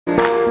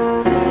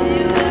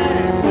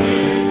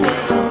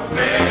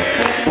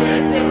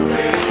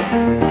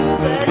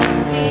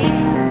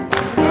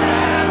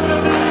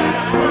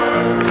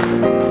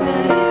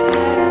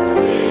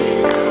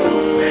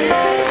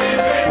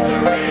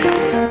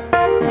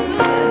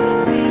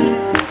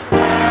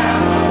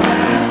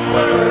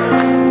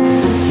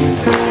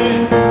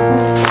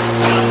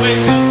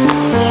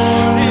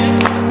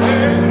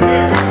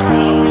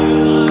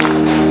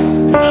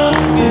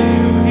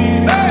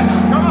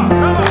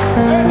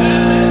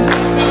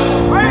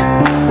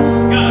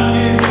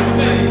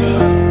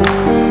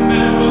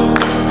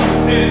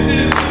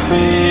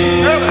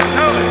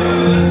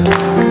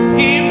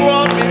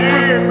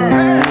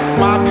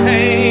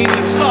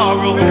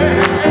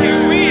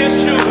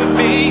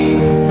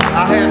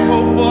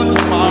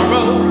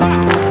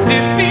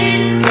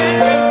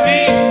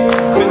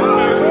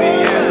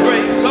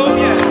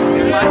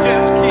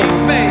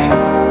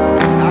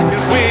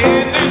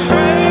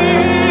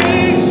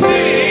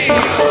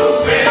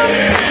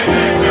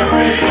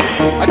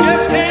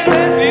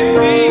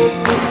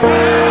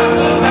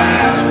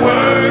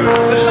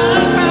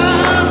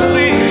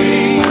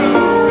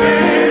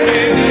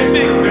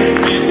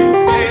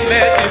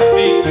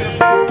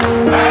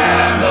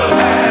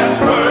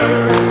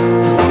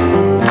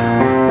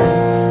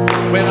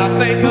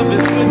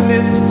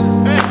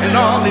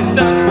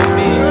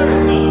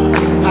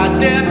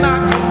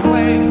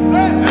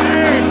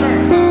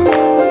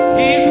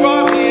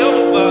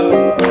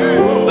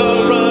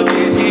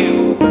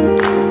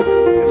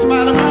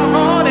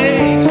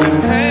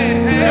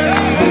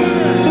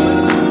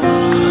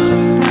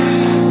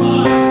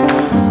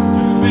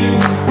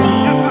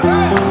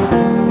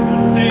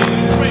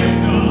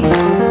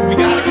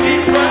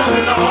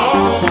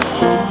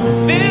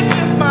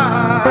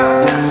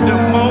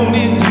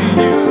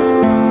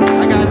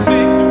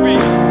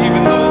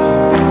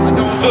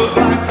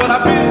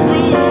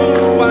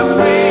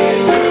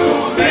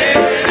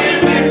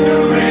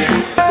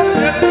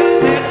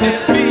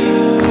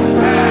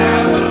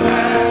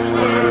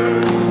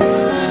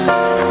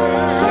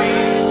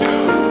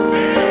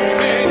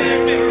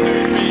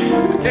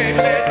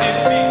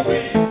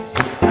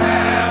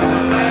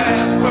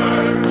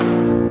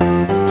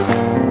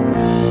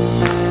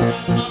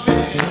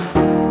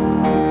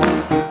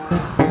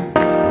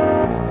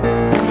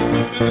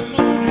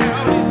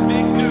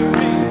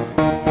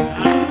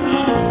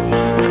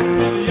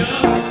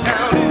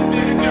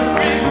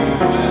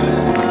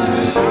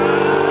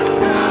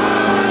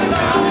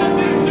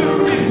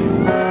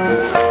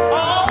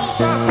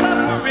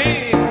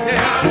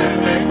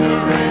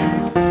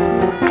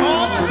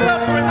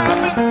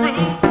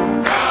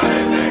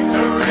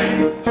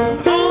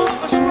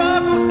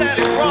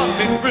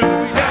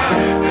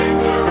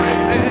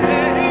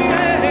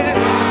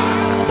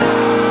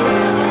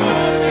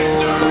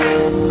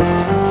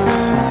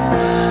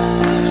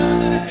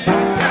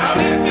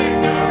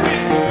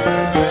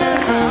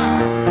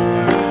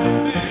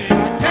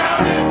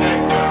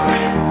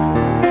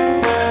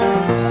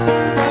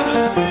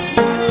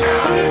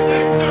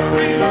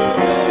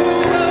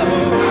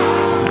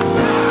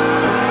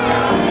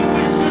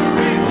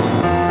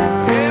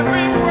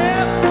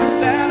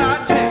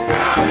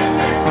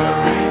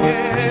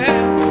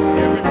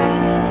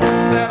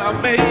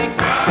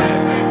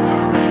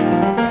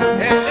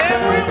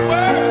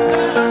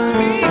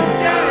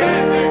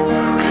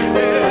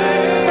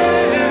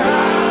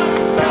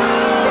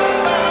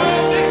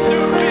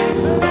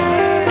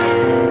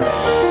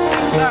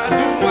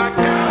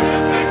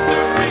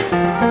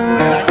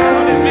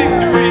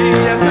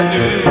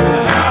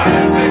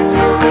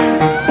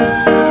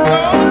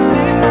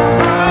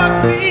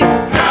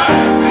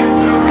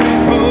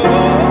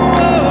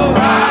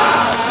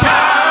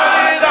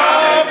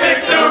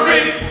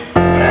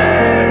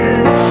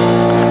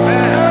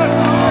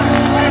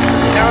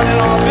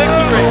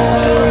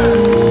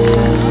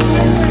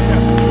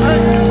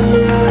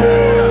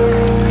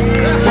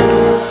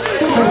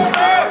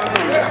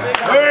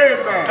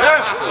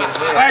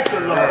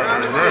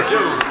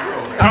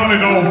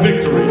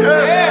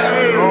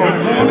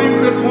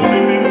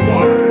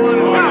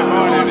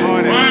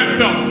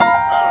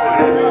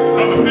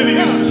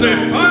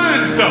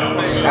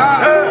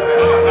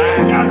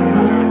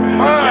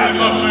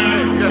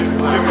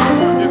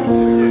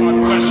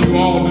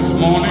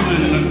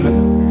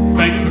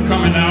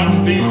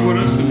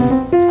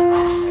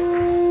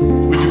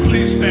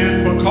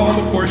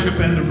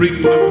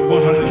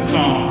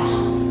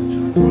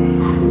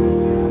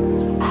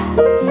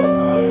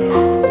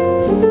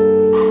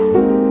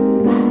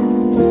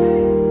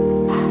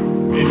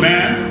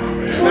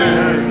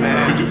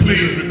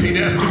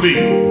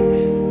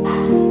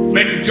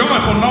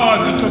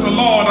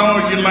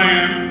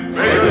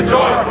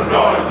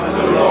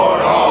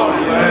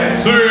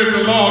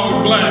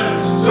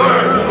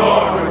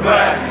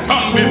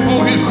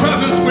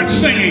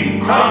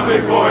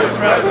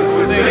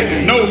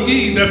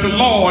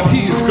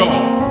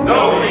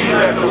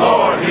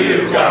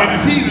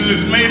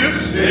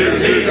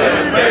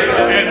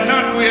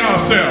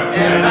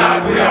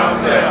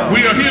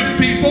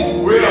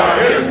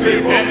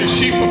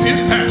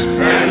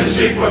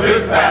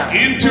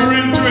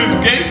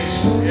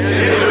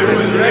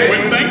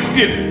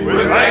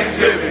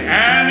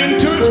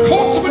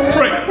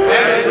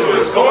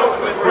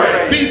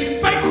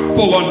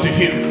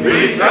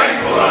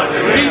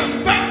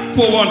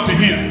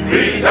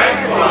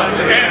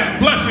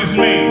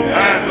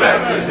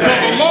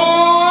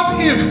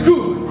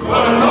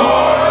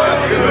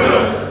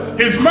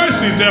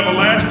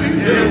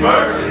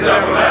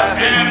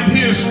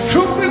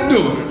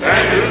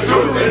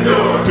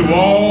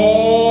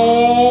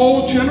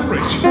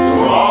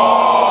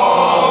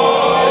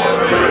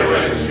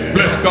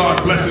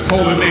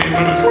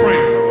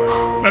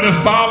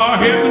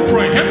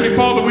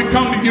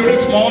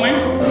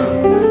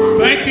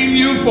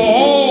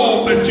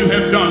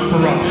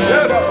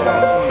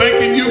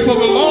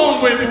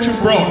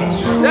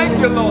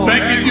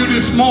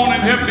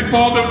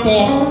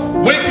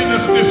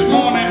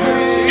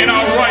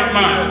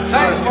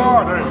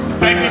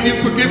Thank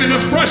you for giving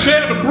us fresh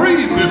air to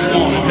breathe this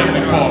morning,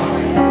 Heavenly Father.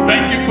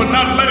 Thank you for not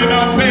not letting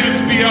our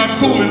beds be our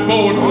cooling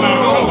boards and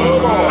our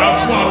covers, our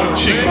swallowed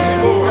cheeks.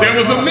 There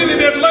was a many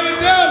that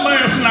laid down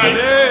last night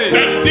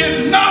that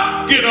did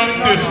not get up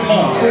this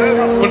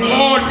morning. But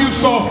Lord, you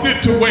saw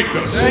fit to wake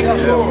us.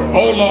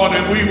 Oh Lord,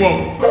 and we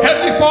woke.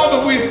 Heavenly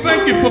Father, we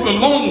thank you for the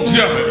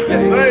longevity.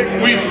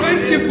 We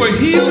thank you for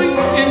healing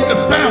in the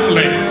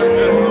family.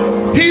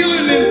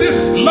 Healing in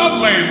this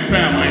Loveland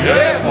family,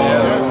 Heavenly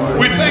Father.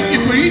 We thank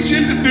you for each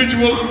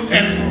individual,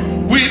 and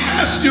we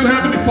ask you,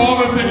 Heavenly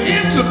Father, to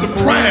answer the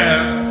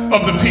prayers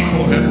of the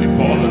people, Heavenly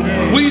Father.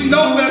 We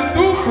know that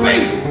through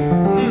faith,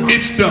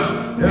 it's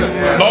done.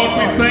 Lord,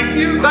 we thank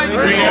you.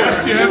 We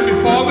ask you,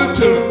 Heavenly Father,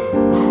 to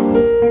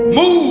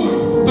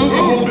move through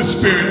the Holy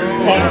Spirit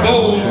on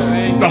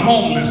those, the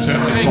homeless,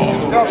 Heavenly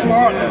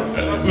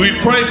Father. We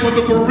pray for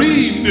the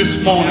bereaved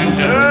this morning,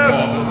 Heavenly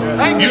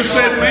Father. You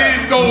said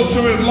man goes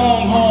to his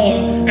long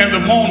home and the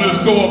mourners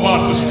go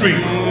about the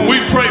street. We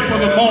pray for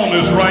the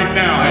mourners right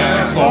now,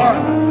 Heavenly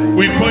Father.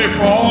 We pray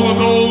for all of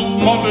those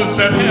mothers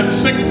that had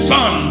sick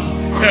sons,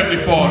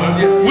 Heavenly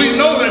Father. We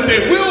know that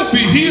they will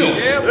be healed.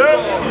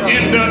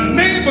 In the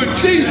name of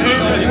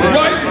Jesus,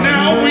 right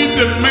now we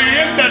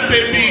demand that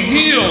they be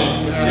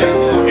healed.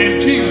 In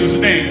Jesus'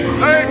 name.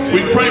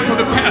 We pray for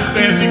the pastor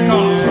as he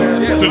comes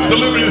to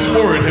deliver this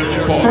word, Heavenly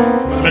Father.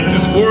 Let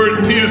this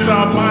word pierce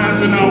our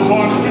minds and our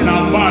hearts and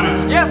our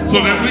bodies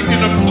so that we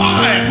can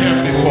apply it,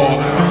 Heavenly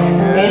Father.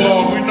 Oh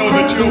Lord, we know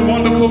that you're a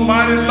wonderful,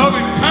 mighty,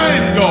 loving,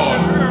 kind God,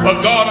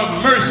 a God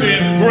of mercy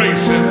and grace,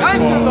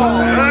 Heavenly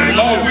Father. And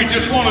Lord, we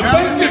just want to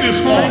thank you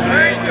this morning.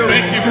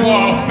 Thank you for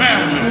our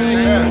families.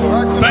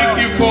 Thank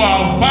you for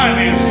our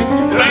finances.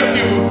 Thank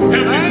you,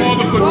 Heavenly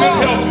Father, for good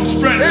health and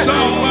strength,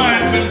 sound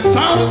minds and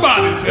sound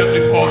bodies,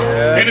 Heavenly Father.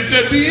 And if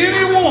there be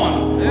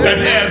anyone that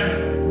has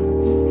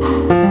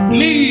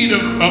need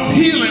of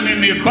healing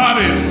in their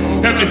bodies,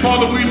 Heavenly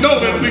Father, we know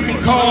that we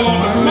can call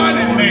on the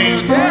mighty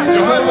name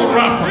Jehovah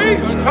Rapha,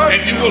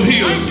 and you will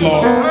heal us,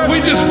 Lord.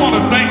 We just want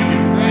to thank you.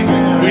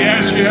 We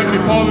ask you, Heavenly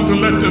Father, to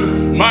let the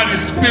mighty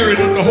Spirit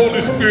of the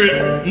Holy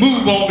Spirit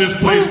move on this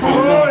place this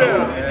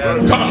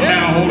morning. Come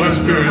now, Holy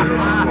Spirit.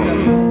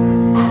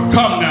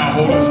 Come now,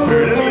 Holy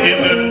Spirit.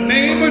 In the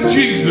name of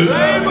Jesus,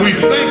 we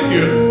thank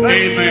you.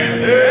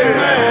 Amen.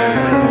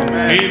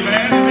 Amen.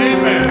 Amen and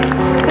amen.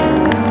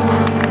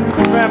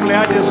 Family,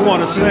 I just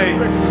want to say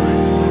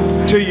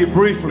to you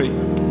briefly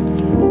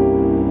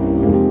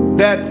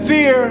that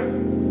fear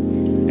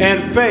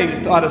and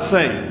faith are the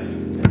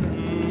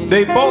same.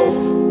 They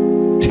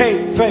both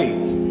take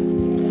faith.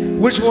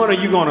 Which one are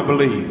you going to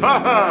believe? I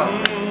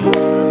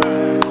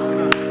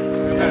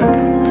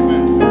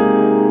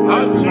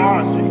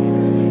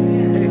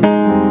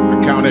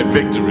counted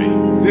victory.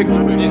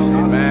 Victory.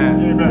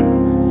 Amen.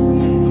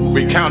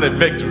 We counted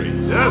victory.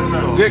 Yes,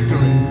 sir.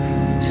 Victory.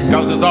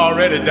 Because it's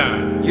already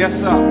done. Yes,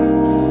 sir.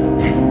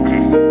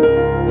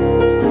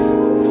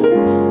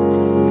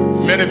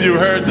 Many of you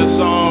heard this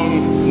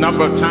song a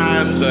number of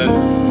times, and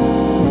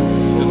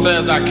it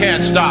says, I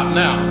can't stop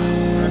now.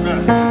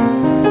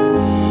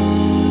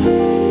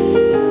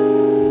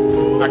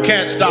 I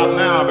can't stop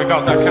now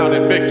because I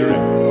counted victory.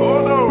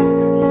 Oh, no.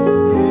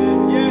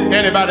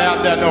 Anybody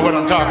out there know what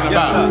I'm talking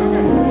about? Sir.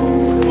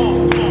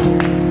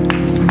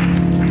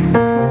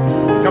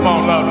 Come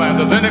on, Loveland.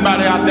 Does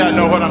anybody out there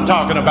know what I'm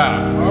talking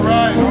about? All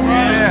right.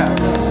 Yeah.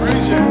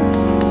 Praise you.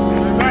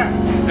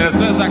 And it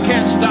says, I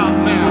can't stop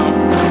now.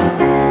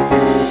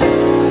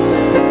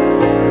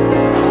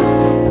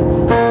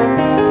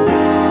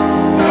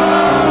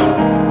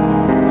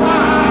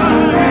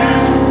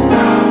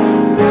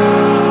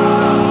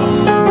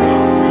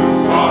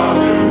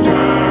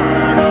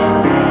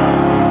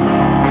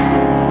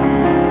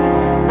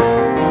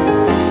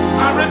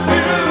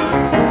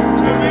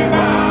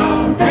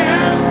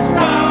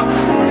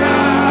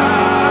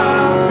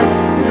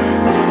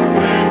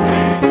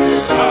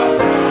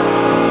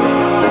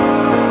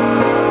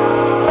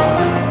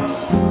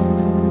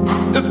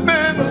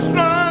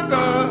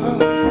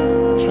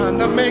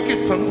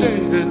 From day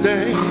to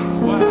day,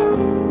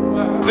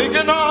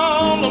 thinking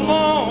all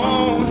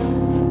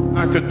along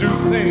I could do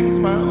things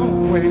my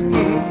own way.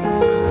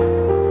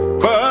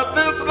 But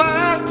this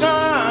last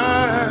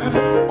time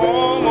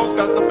almost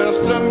got the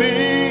best of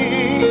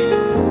me.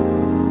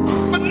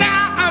 But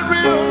now I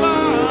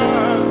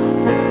realize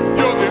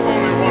you're the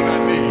only one I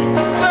need.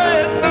 Say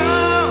it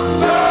now,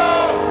 no,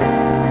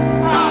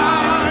 I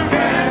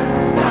can't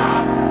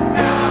stop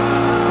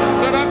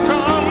now. Said I've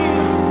come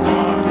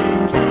to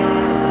turn.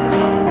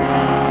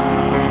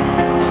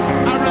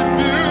 I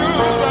refuse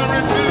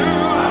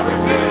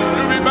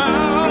to be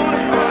bound.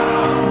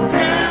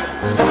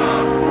 Can't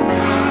stop.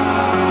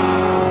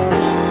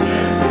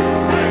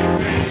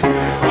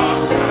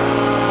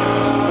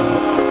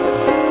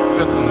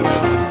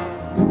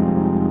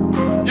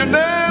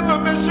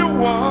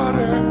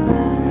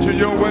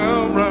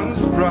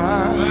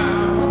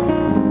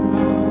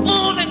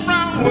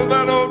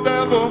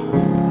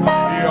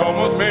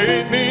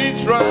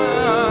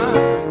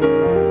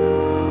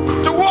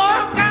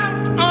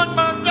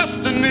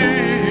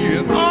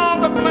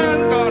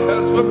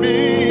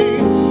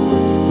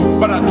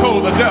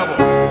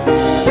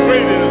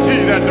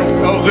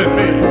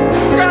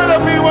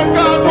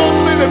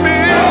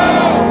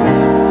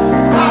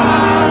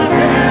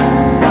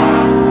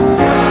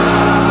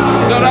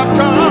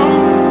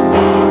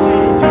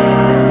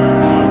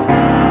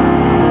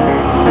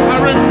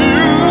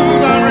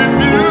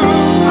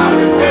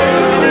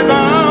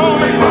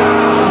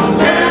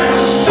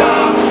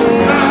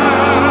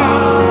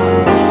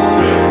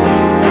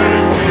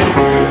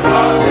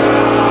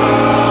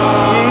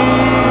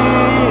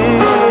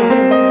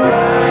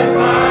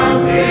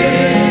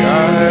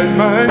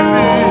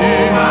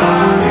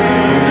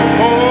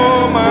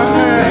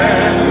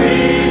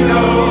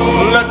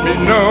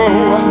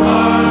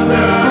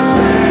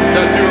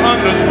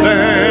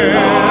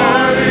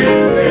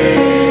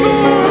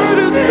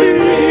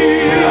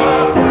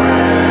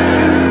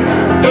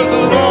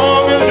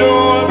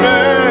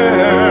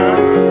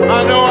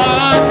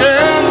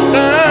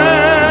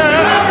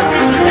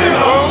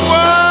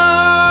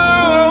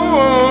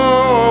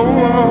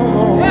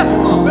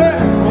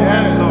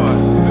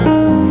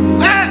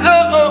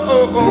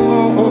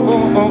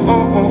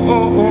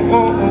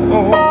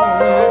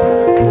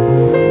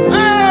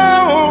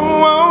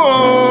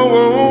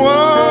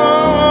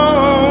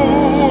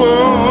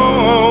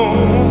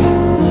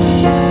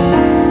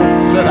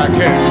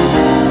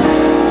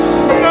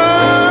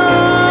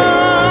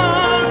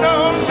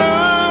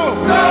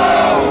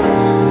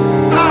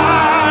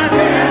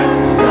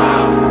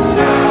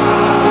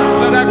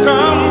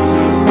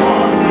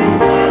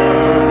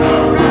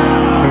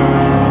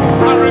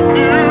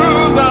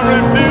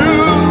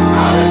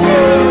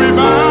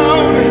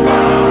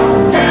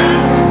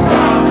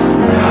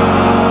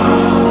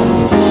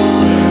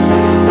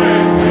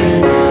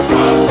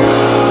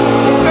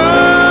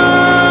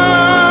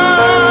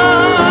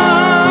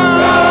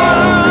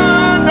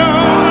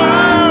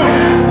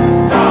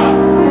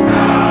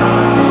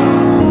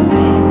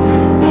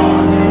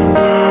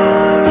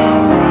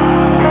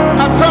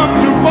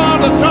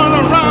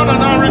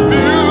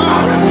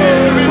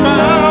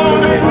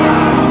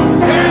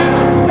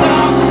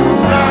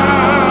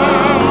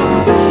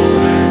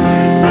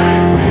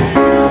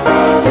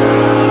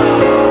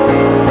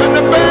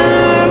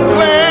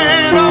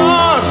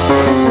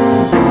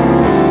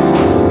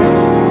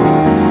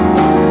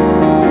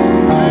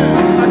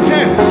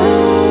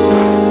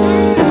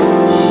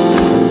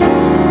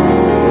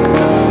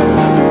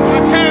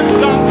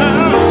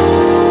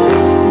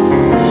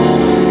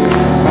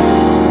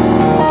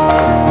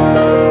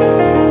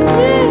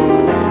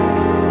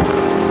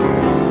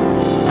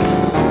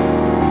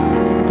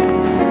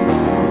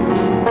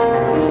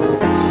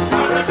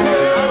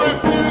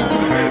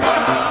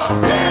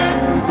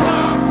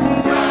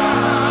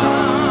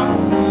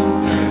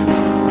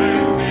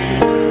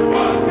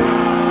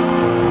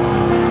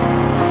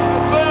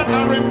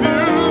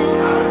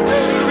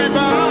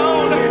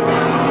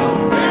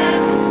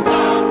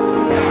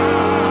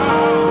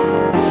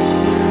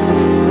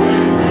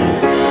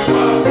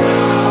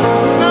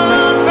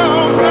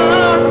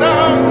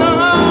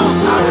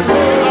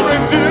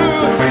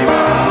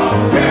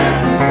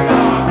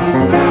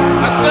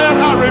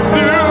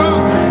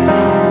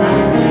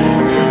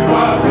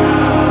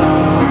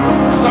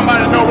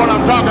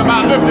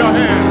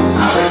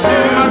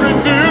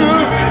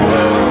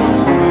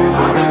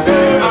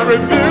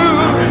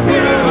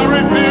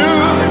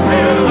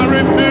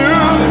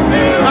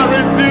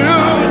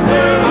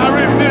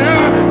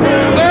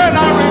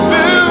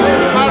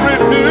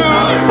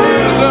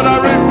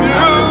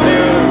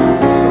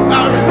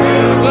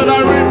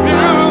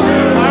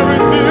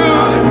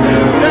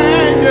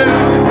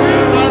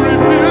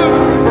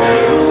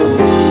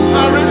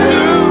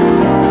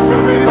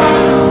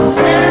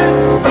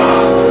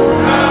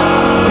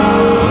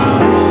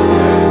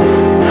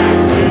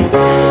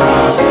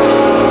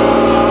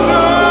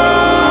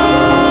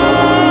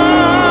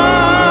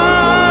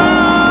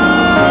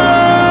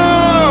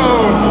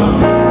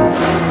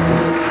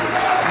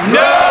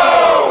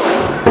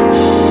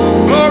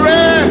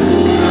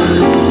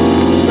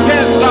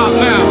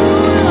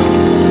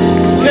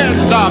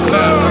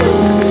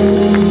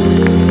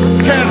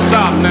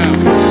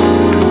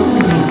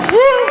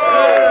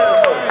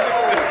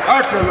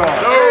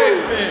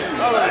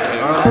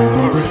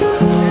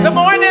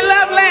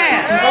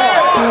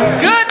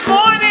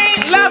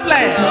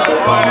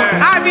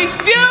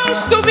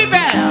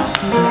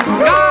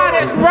 God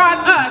has brought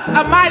us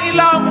a mighty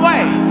long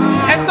way.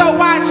 And so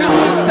why should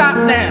we stop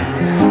now?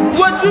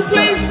 Would you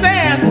please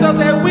stand so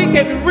that we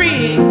can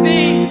read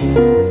the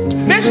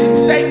mission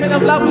statement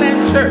of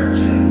Loveland Church?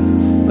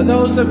 For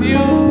those of you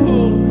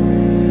who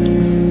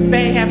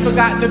may have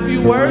forgotten a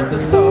few words or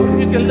so,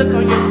 you can look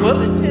on your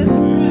bulletin.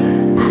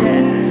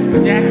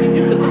 Yes, Jackie,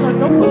 you can look on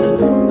your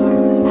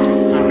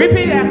bulletin.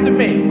 Repeat after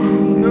me.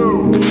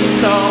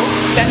 So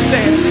let's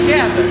say it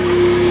together.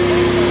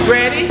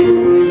 Ready?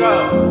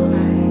 Go.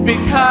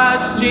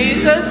 Because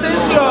Jesus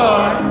is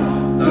Lord,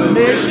 the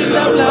mission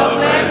of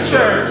Loveland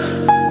Church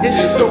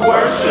is to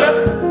worship,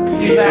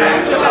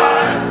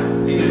 evangelize,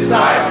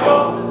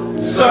 disciple,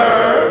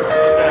 serve,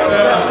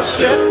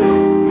 fellowship,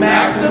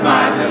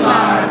 maximizing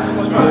lives,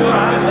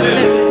 trying to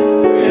live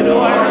in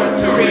order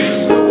to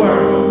reach the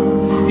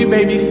world. You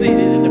may be seated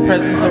in the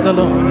presence of the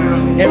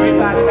Lord.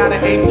 Everybody got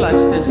an A+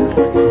 this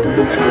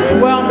morning.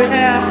 Well, on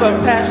behalf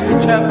of Pastor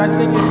Chuck, our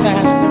senior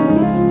pastor,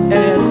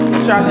 and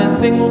Charlene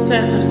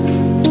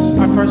Singleton,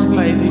 our first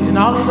lady, and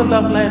all of the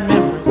Loveland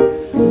members,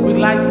 we'd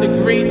like to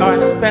greet our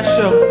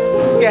special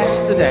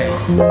guest today.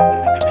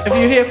 If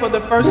you're here for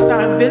the first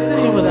time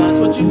visiting with us,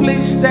 would you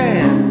please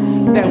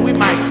stand that we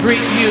might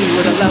greet you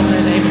with a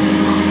Loveland amen?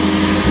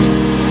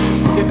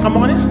 Yeah, come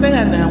on and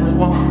stand now. We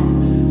won't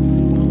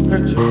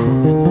hurt you.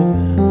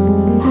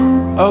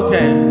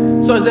 Okay,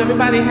 so is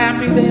everybody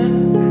happy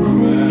then?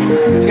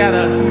 You got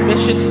a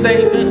mission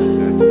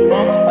statement. You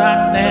won't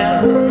stop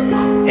now.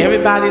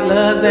 Everybody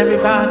loves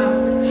everybody.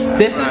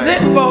 This is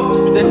it, folks.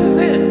 This is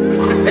it.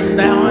 It's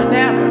now or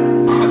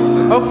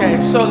never.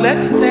 Okay, so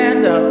let's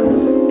stand up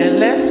and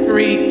let's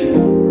greet,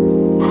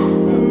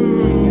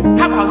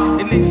 how about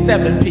at least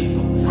 7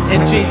 people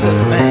in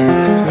Jesus' name?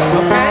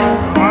 Okay?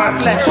 God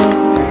bless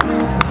you.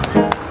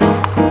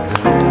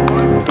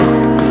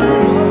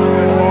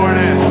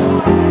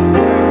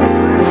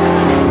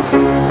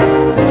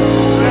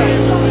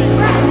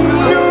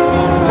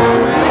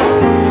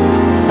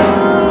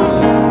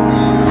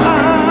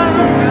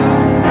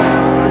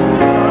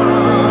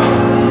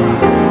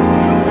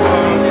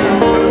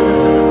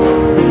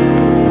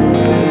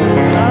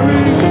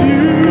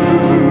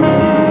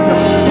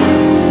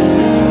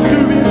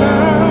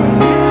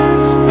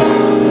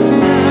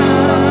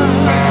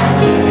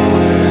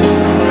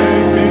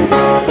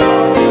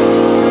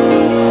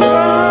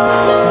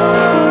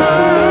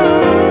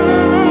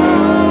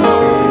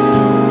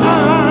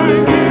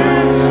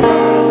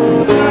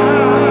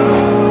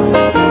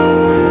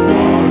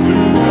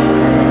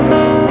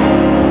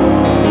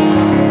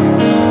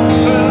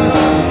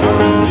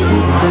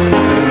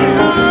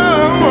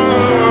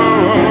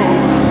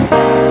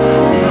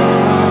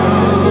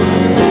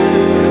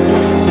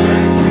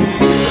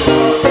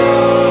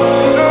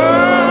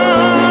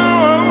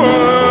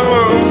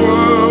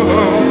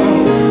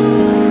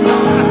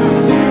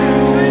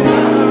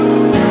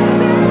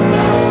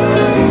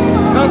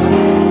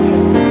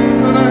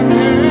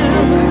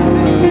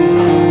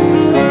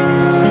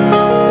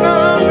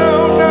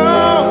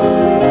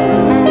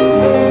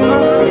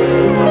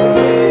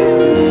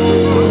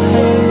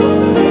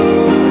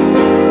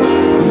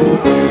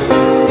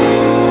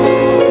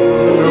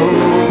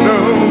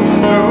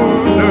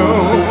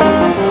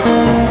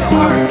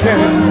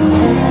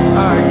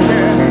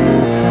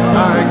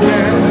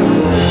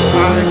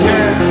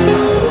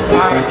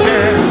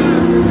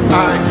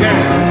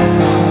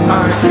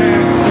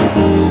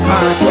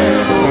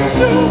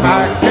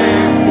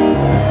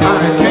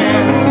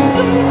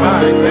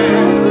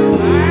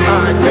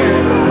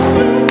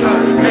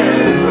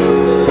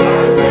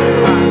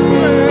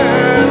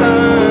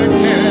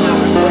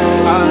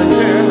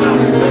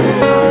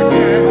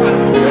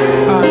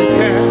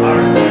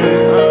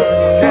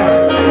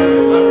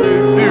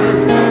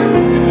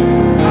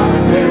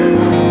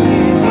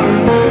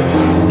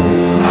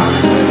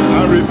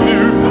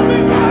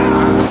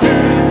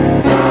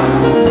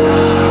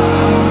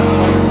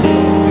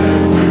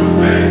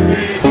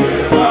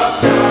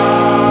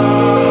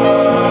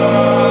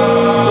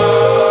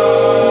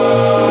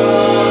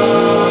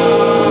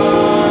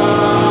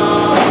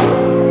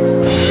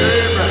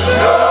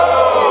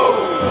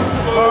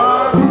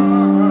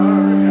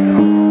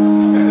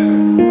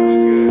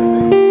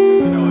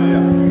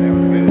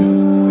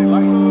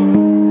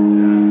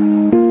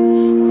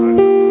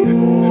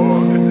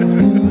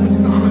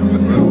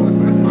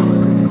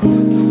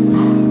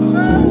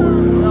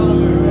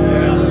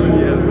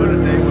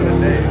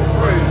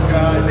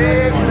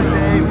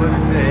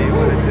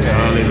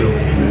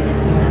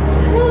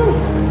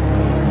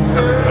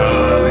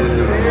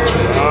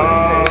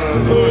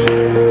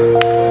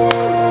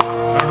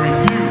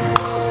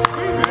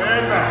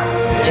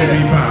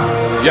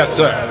 Yes,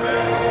 sir.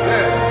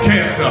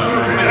 Can't stop.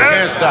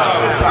 Can't stop.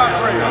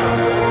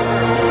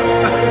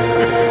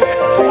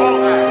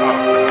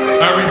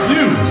 I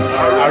refuse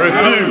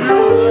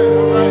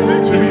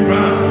to be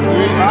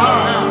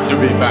bound. To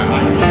be bound. I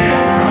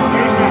can't stop.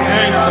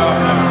 Can't stop.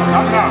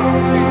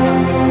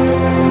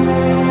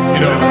 You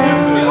know,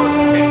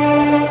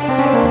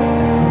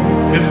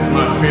 this is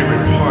my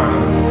favorite part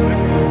of,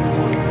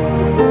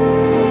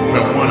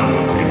 well, one of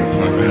my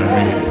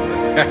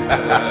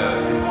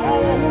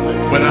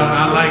But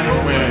I like it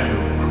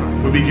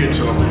when we get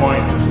to a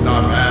point to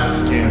stop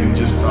asking and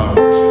just start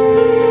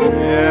worshiping.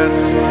 Yes.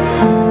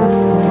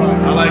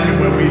 I like it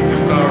when we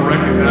just start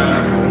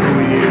recognizing who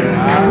He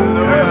is.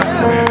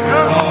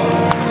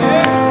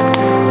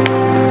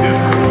 This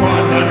is a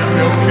part that I can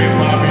say, okay,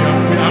 Bobby,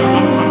 I'm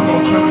going to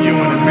come to you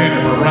in a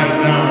minute, but right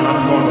now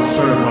I'm going to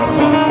serve my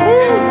Father.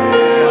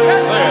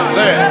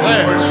 Say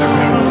it. Worship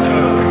Him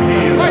because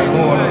He is the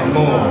Lord of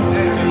Lords.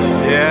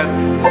 Yes.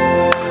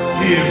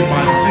 He is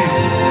my Savior.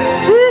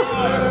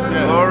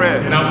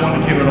 And I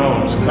want to give it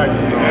all to Him.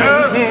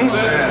 Yes.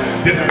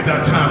 This is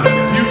that time.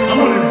 And I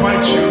want to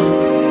invite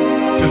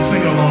you to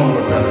sing along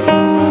with us.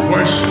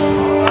 Worship.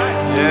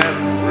 Yes.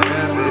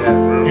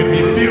 And if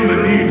you feel the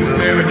need to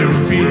stand on your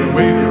feet and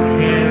wave your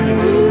hand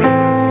and surrender,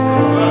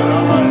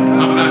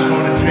 I'm not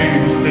going to tell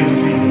you to stay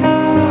seated.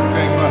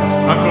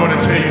 I'm going to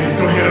tell you just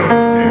go ahead and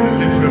stand and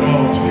lift it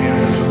all to Him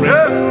and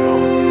surrender.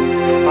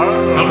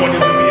 I want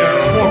this to be our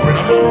corporate.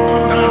 I'm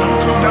going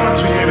to come down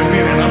to you in a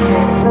minute. I'm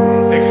going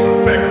to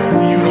expect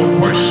you to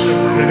worship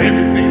with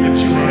everything that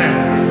you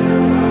have.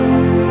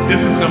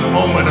 This is a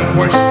moment of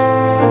worship,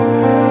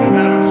 an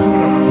attitude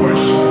of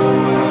worship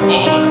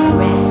all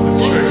across the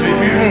church.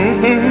 Amen.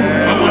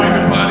 I want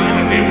everybody in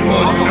the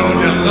neighborhood to know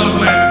that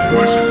Loveland is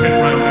worshiping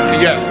right now.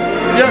 Yes. I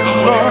want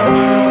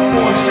everybody on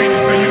 4th Street to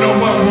say, you know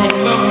what,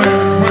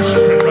 Loveland is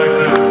worshiping right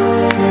now.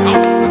 I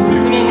want the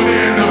people over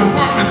there in the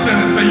apartment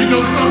center to say, you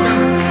know something,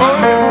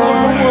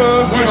 Loveland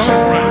is worship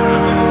right now.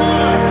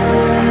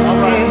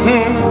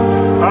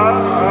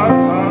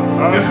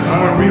 This is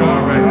where we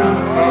are right now.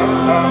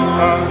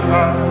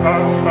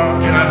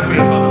 Can I say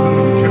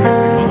hallelujah? Can we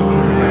say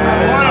hallelujah?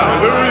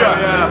 Hallelujah.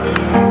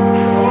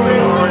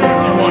 If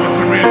you want to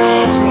surrender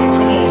all to Him,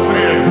 come on,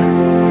 say it.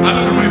 I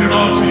surrender it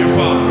all to you,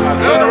 Father. I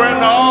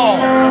surrender all.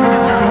 Come on,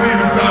 if you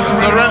believe it, say I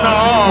surrender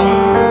all.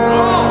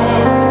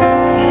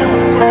 You just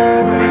go ahead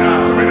and surrender. I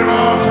surrender it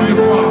all to you,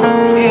 Father.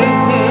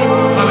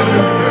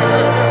 Hallelujah.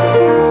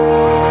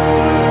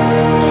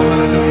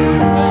 Hallelujah.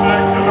 This is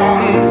awesome.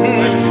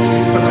 Thank you,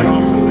 Jesus. Such an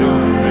awesome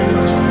God. You're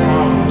such a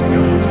marvelous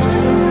God.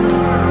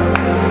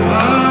 I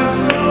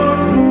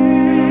surrender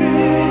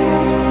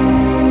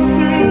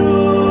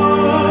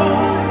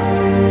all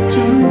to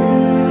you.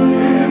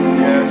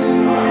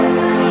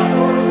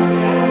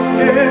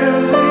 Yes.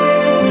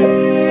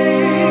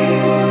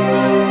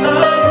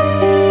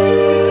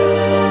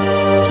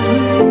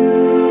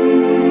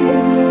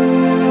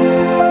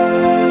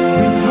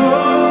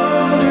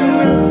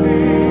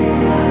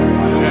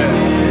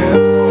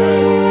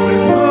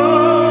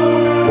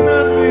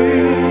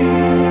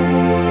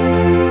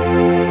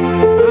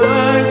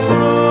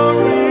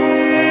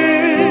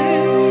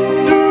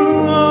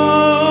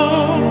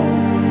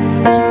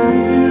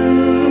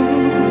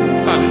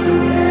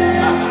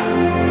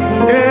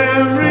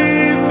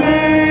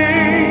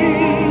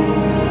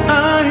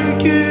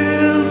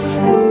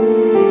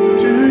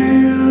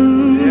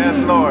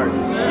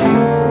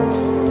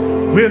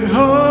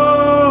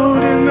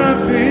 Withholding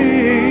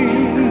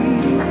nothing,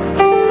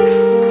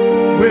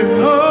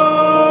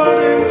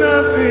 withholding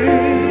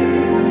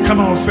nothing. Come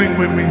on, sing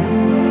with me.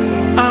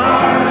 I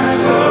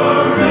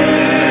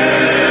surrender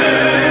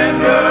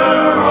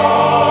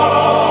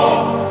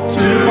all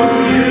to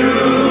you.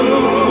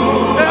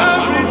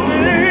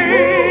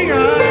 Everything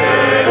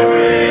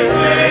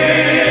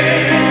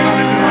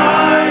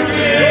I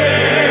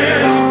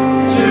give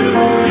to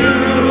you.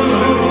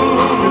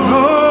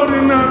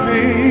 Withholding nothing.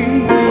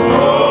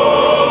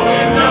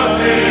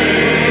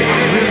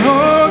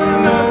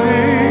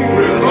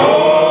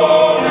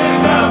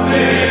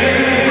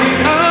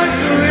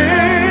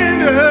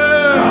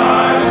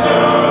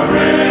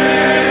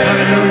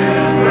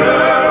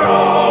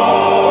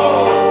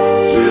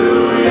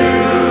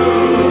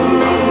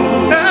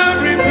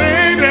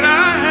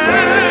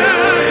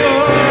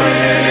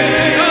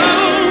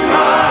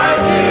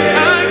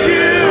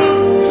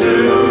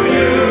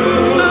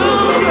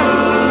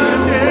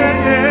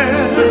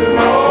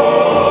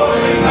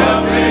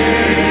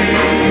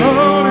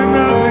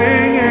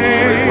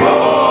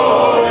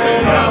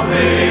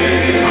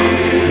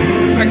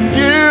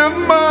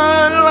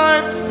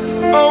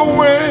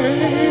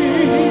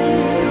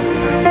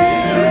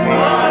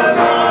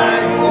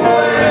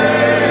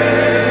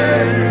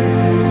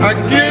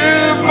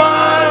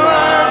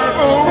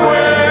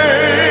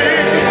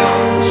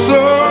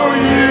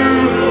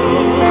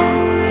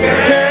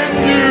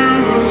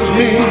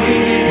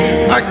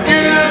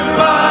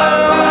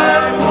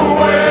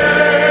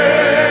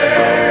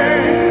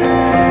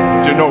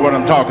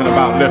 Talking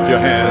about, lift your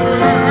hands.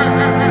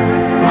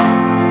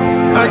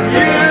 I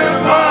give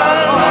my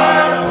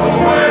life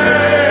away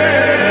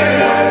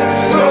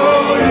so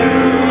you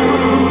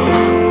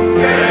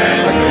can.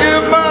 I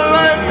give my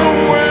life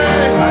away.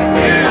 I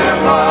give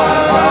my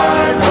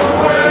life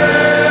away.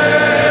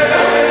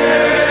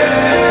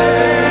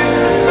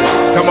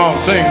 Come on,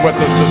 sing with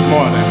us this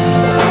morning.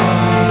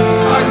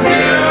 I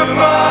give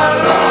my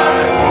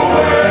life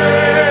away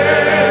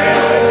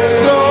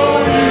so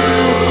you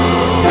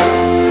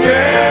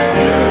can.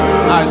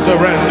 I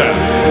surrender.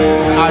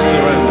 I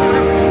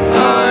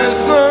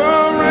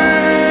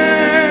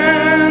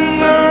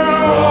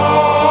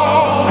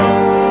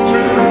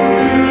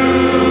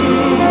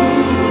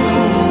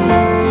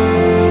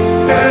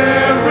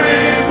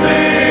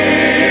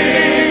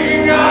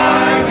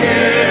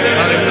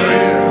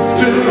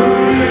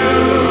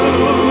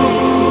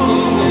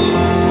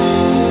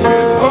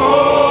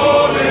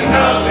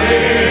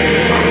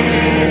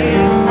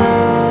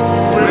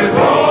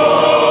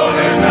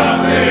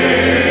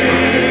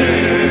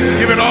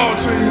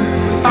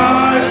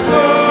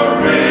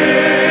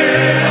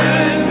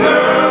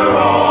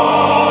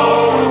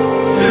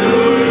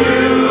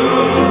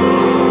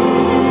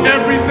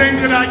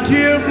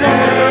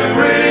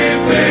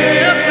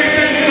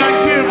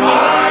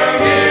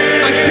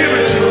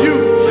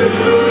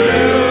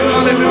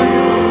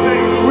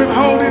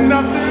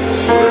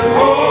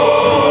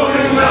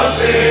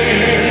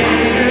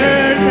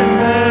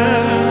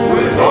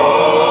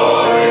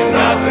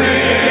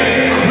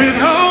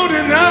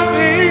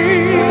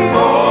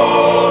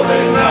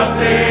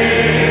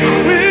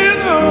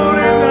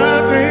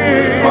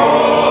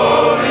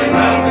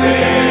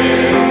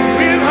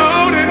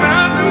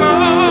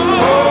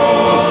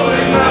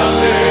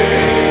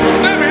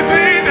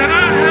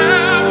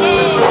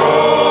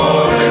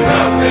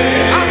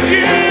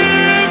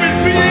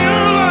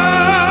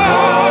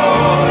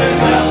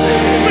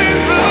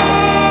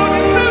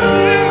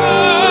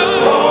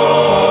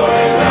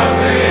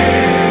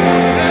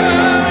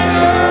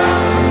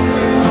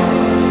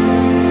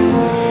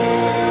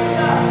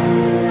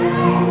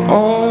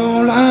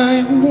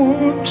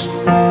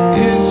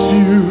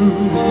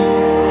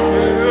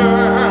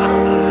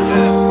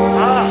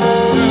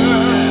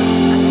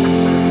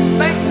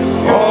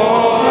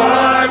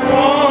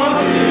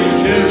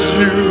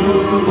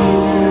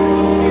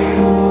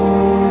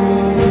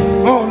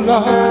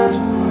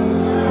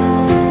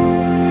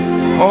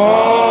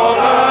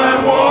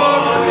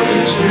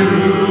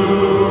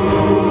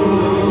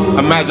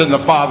imagine the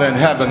Father in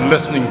heaven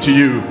listening to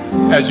you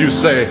as you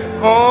say,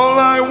 all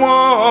I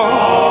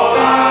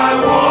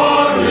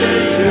want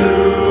is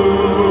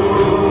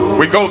you.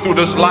 We go through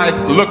this life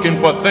looking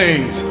for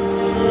things,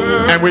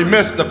 and we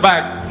miss the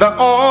fact that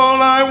all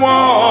I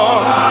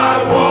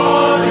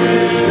want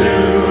is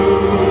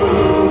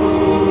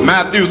you.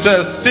 Matthew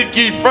says, seek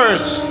ye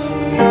first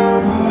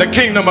the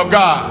kingdom of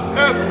God.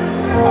 Yes.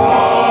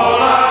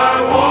 All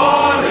I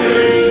want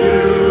is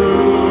you.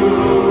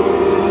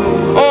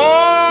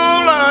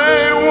 All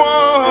I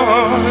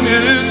want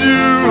is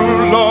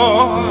you,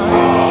 Lord.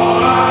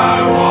 All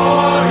I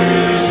want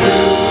is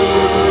you.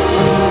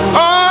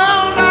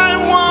 All I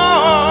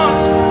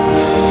want.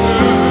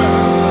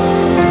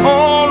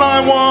 All I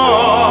want.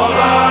 All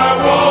I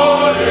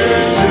want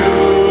is you.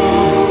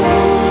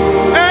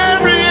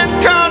 Every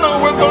encounter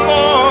with the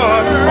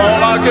Lord,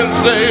 all I can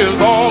say is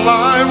all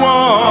I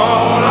want.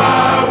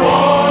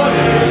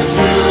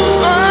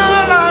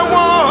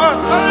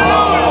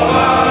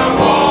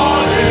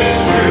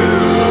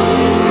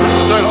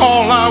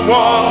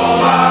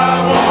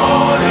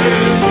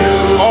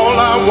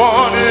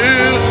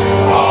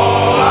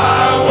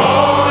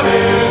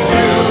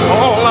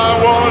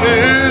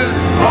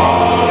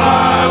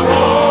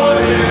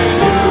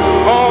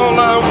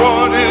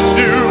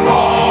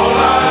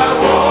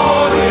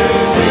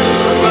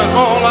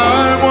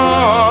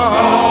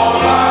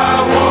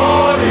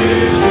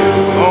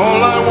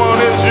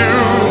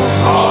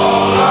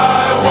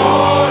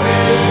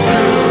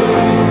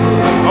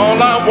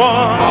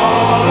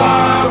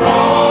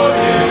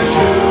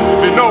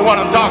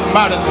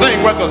 About to sing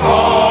with us.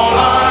 All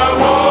I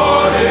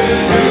want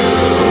is you.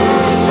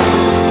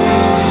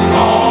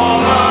 All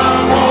I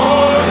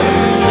want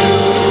is you.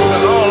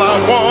 And all I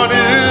want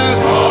is.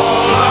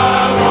 All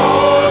I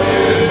want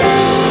is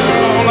you.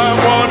 All I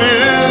want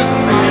is.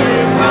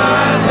 Give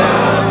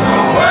myself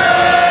away.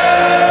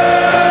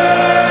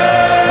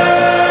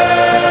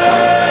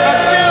 I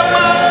give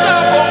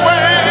myself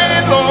away,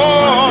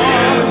 Lord.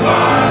 Give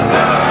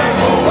myself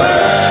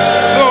away.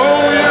 So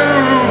you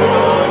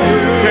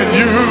can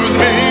use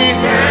me.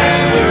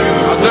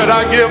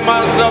 I give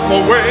myself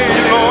away,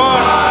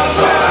 Lord.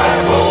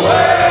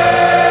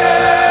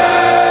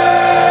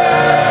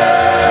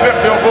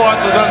 Lift your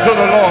voices unto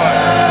the Lord.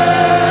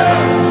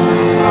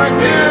 I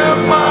give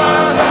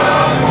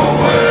myself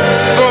away,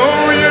 so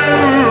you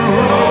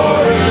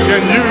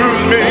can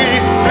use me.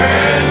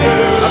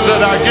 I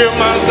said I give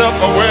myself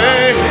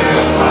away.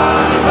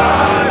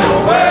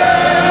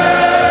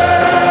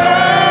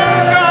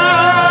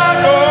 God,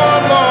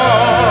 oh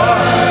Lord,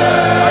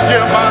 I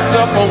give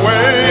myself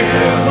away.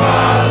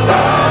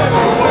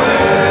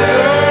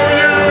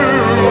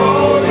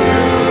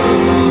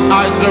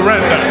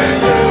 Surrender.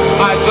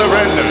 I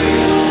surrender.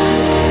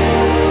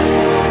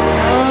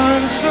 I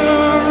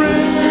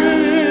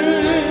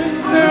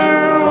surrender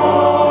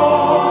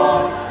all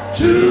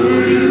to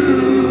you.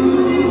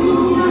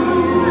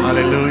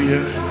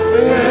 Hallelujah.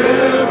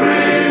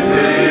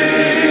 Everything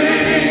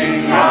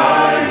I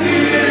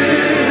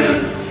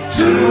give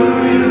to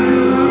you.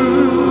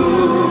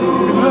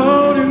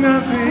 Withholding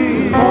nothing.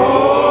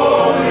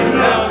 Withholding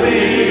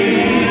nothing.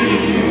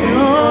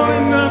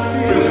 Withholding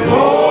nothing.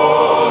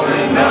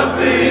 Withholding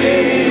nothing.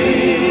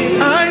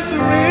 I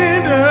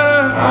surrender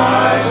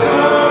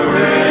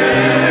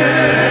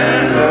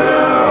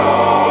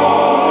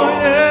all,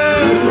 yeah,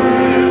 to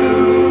you.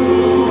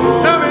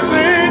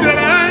 Everything that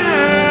I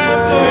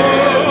have,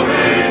 Lord.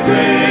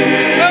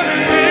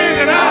 Everything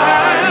that I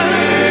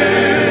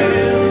have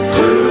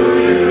to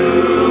you.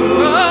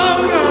 Oh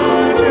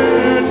God,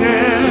 yeah,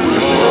 yeah.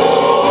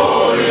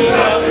 Withholding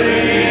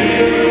nothing.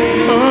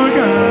 Oh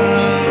God.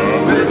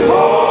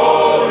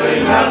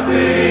 Withholding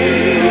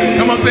nothing.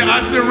 Come on, say I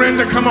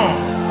surrender. Come on.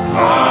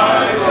 I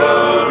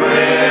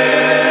surrender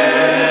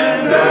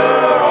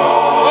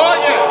all, oh,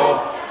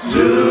 yeah,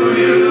 to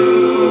you.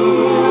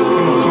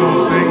 Come on,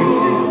 sing.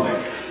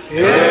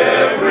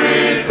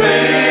 Everything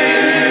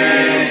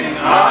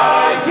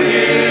I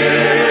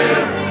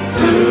give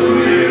to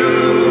you.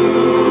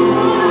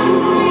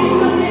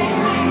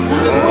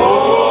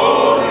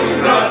 Withholding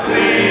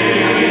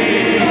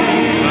nothing.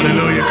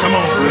 Hallelujah. Come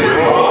on, sing.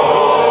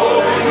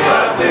 Withholding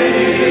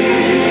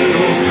nothing.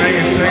 Come on, sing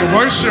and sing.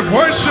 Worship,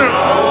 worship.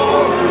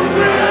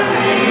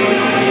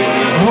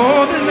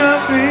 Holding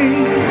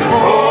nothing.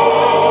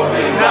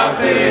 Holding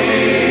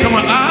nothing. Come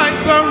on, I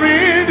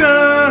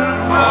surrender.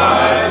 I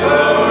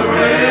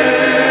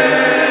surrender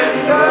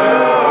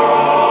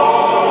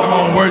all. Come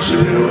on,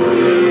 worship him.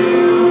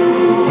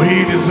 For he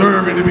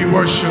deserving to be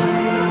worshipped.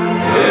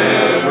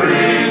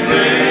 Everything.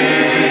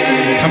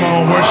 Come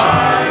on, worship him.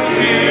 I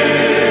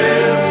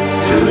give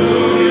to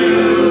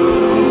you.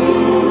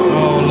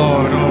 Oh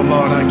Lord,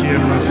 I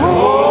give myself.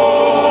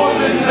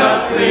 Holding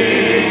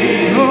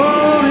nothing.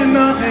 Holding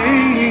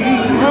nothing.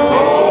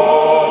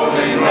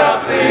 Holding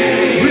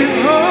nothing.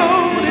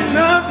 Withholding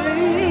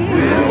nothing.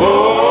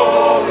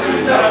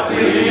 Withholding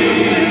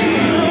nothing.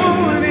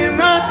 Withholding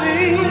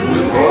nothing.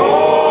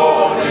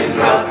 Withholding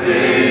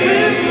nothing.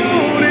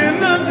 Withholding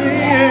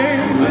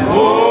nothing.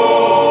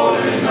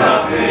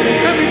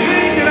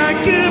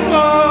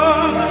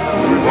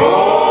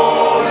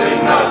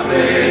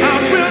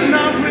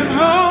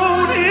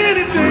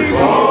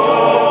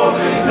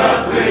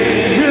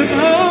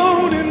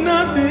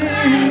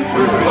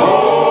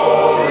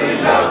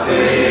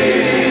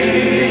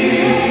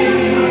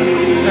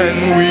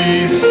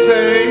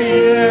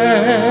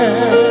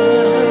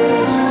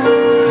 yes.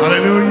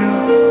 Hallelujah.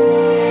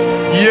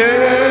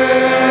 Yes.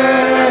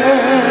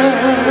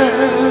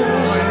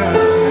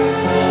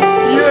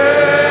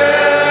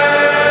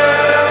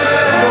 Yes,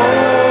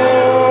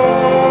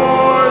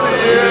 Lord,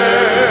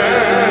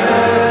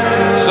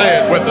 yes. Say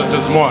it with us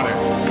this morning.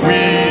 We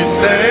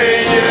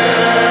say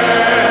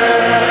yes.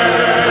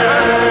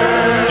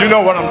 You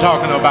know what I'm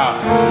talking about.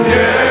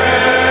 Yes.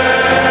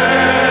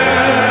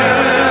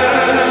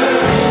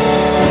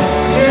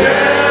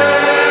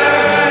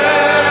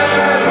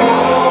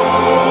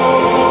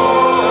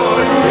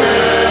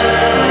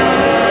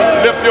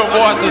 Lift your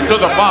voices to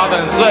the Father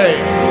and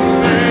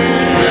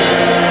say,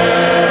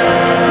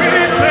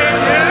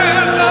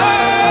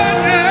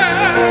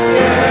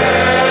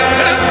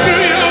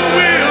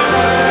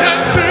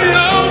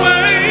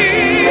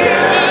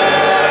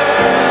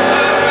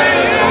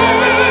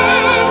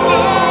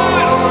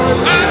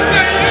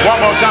 one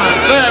more time,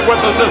 say it with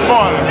us this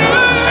morning.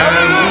 And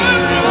we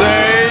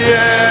say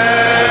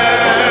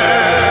yes.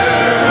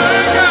 My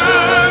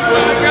God,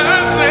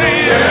 say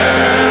yes.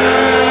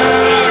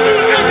 I'm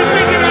doing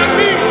everything that I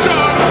need,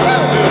 John.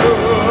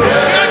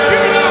 And I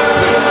give it up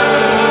to you.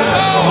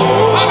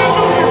 Oh,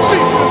 hallelujah,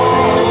 Jesus.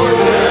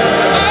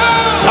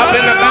 Oh, Up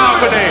in the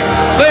balcony,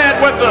 say it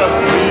with us.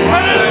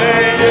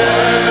 say yes.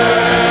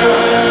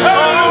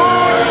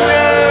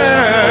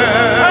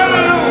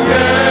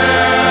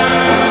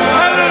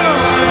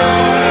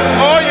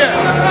 Oh yeah.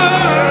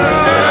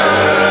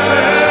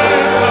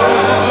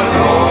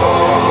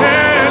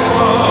 Yes,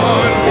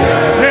 Lord.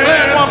 Say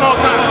it one more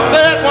time.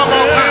 Say it one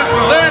more time.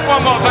 Say it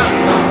one more time.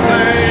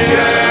 Say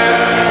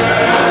yes.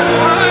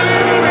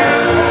 Hallelujah.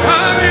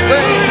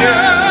 Hallelujah.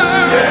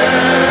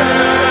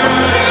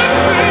 Yes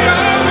to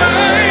your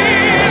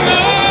name,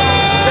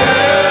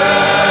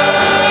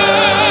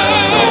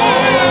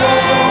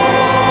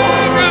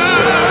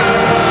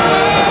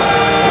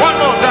 One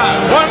more time.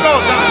 One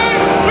more time.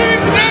 we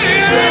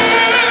say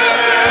yes.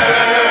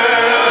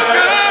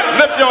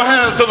 Lift your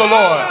hands to the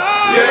Lord.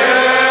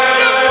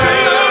 Yes to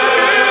your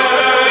will.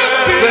 Yes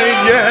to Say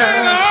your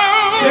yes.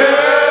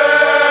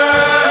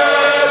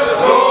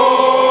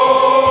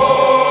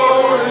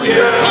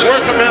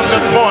 Worship him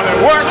this morning.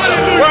 Worship,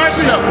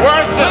 worship,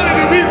 worship.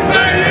 Hallelujah. We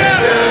say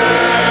yes.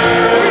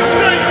 We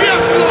say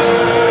yes,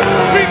 Lord.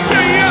 We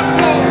say yes,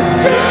 Lord.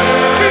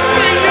 We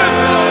say yes,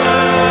 Lord.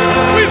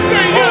 We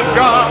say yes, Oh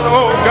God, oh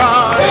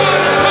God.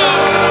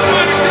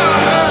 Mighty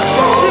God.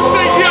 We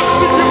say yes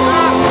to you.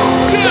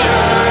 Yes.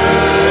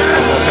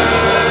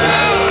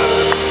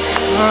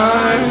 I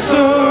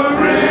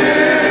surrender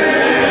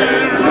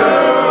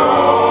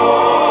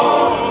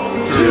all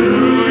to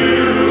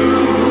you.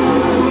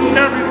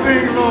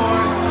 Everything,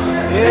 Lord.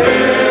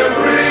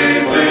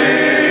 Everything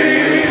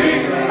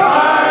I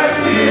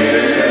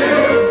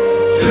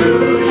give to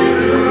you.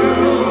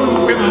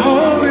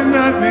 Withholding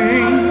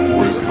nothing.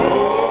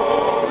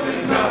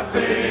 Withholding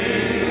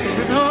nothing.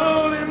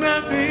 Withholding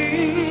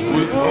nothing.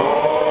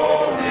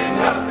 Withholding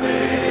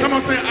nothing. Come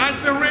on, say, I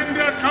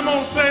surrender. Come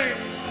on, say,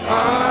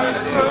 I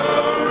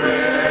surrender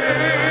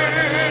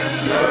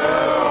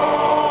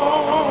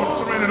all. Come on,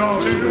 surrender it all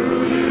to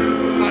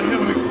you. Our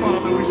Heavenly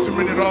Father, we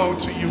surrender it all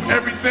to you.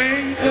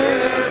 Everything.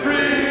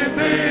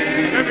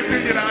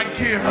 Everything that I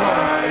give,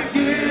 Lord.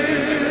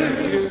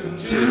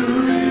 To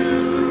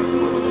you.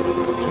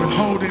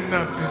 Withholding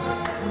nothing.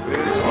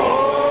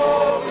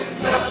 Withholding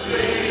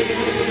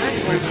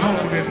nothing.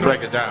 Withholding nothing.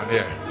 Break it down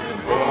here.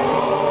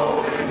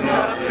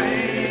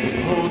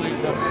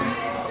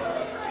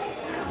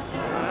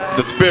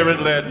 The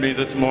Spirit led me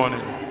this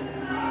morning.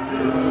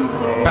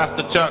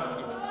 Pastor Chuck,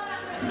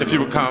 if you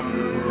would come.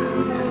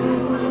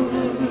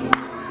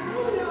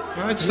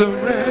 I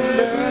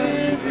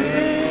surrender.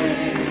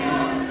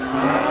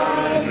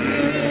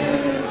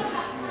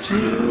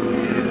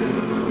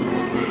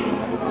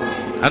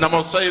 And I'm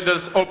going to say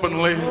this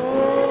openly.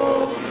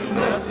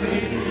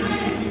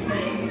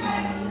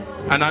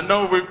 And I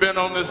know we've been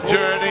on this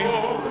journey.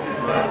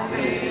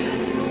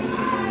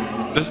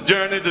 This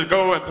journey to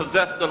go and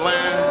possess the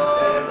land.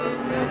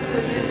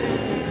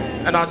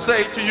 And I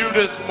say to you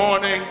this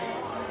morning,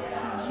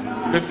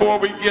 before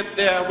we get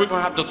there, we're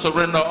going to have to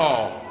surrender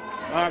all.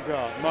 My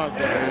God, my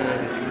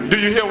God. Do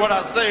you hear what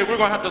I say? We're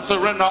going to have to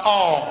surrender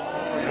all.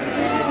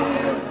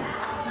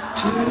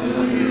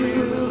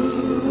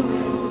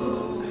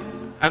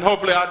 And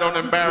hopefully I don't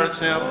embarrass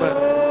him,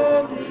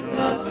 but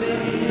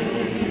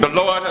the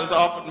Lord has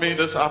offered me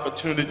this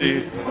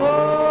opportunity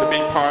to be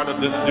part of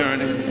this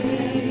journey.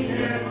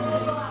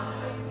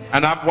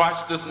 And I've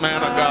watched this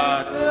man of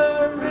God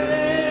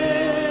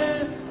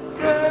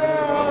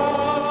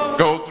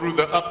go through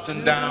the ups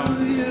and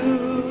downs.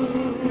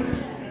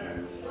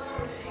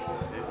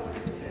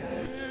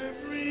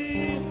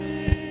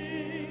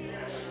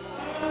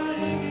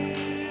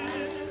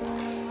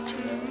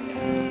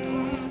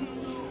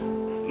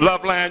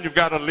 Loveland, you've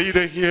got a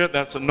leader here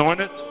that's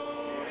anointed.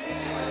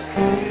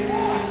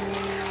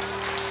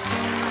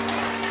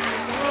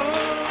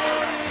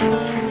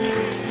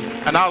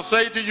 And I'll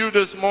say to you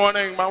this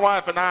morning, my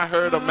wife and I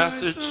heard a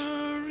message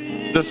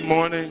this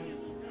morning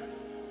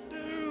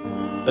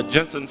that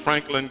Jensen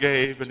Franklin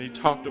gave, and he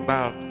talked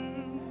about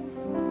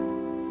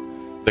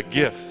the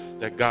gift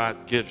that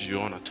God gives you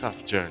on a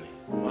tough journey.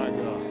 My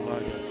God, my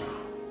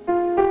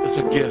God. It's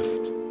a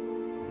gift.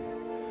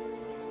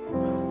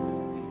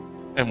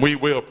 And we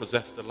will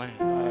possess the land.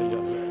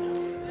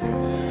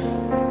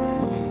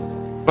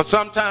 But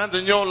sometimes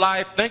in your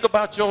life, think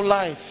about your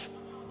life.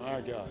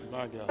 My God,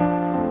 my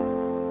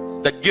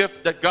God. The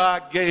gift that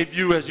God gave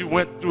you as you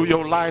went through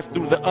your life,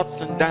 through the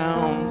ups and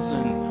downs,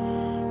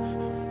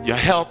 and your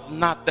health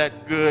not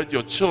that good,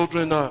 your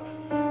children are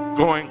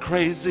going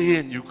crazy,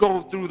 and you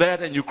go through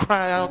that and you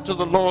cry out to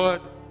the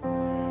Lord.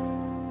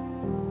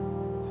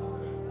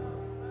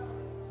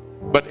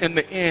 But in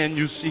the end,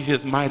 you see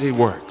his mighty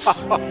works.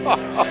 Woo!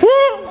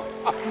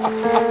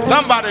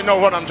 Somebody know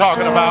what I'm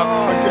talking about.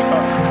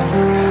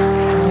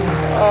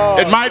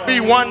 It might be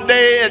one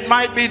day, it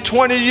might be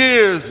 20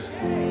 years,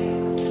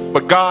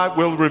 but God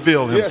will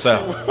reveal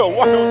himself. Yes,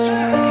 why don't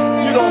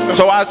you don't know.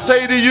 So I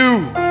say to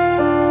you,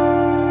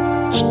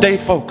 stay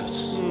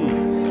focused.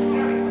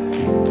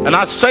 And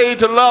I say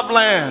to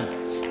Loveland,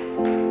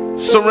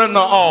 surrender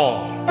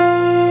all.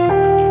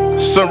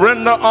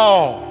 Surrender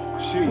all.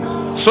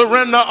 Jesus.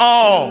 Surrender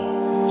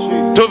all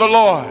Jesus. to the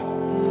Lord.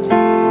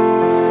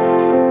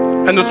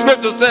 And the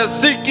scripture says,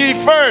 seek ye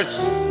first.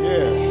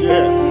 Yes,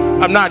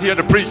 yes. I'm not here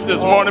to preach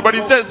this morning, but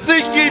he says,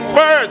 seek ye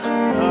first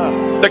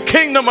the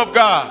kingdom of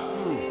God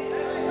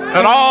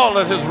and all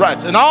of his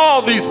rights, and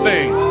all these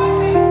things,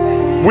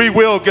 we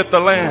will get the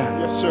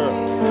land. Yes, sir.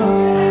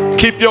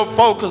 Keep your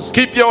focus,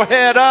 keep your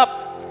head up.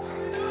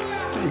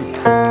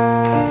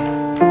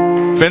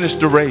 Finish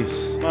the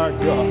race. My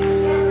God.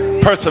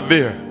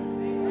 Persevere.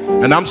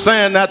 And I'm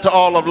saying that to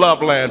all of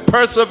Loveland.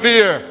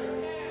 Persevere.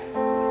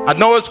 I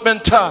know it's been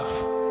tough.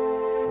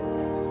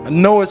 I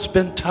know it's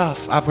been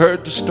tough. I've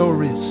heard the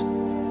stories.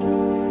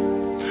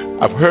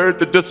 I've heard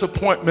the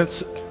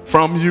disappointments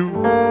from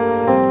you.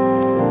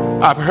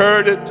 I've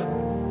heard it.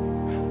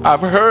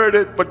 I've heard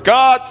it. But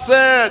God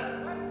said,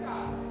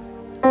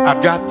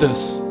 I've got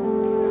this.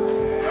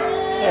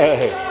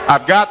 Hey.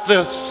 I've got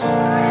this.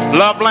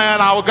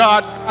 Loveland, our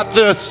God got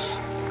this.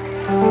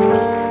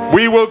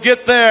 We will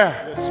get there.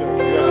 Yes, sir.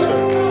 Yes,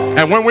 sir.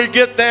 And when we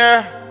get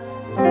there,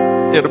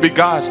 it'll be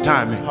God's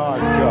timing. My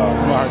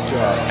God, my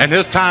God. And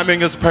his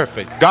timing is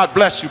perfect. God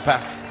bless you,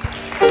 Pastor.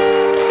 You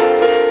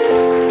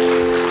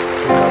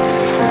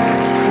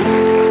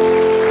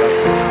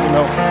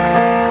know,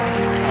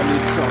 I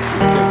need to talk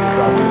to you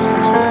about this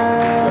year.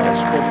 God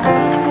spoke to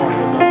me this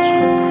morning about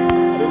you.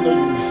 I didn't know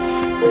you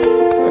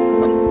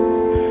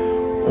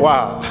were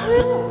wow.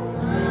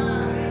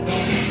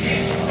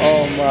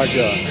 Oh my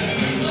God.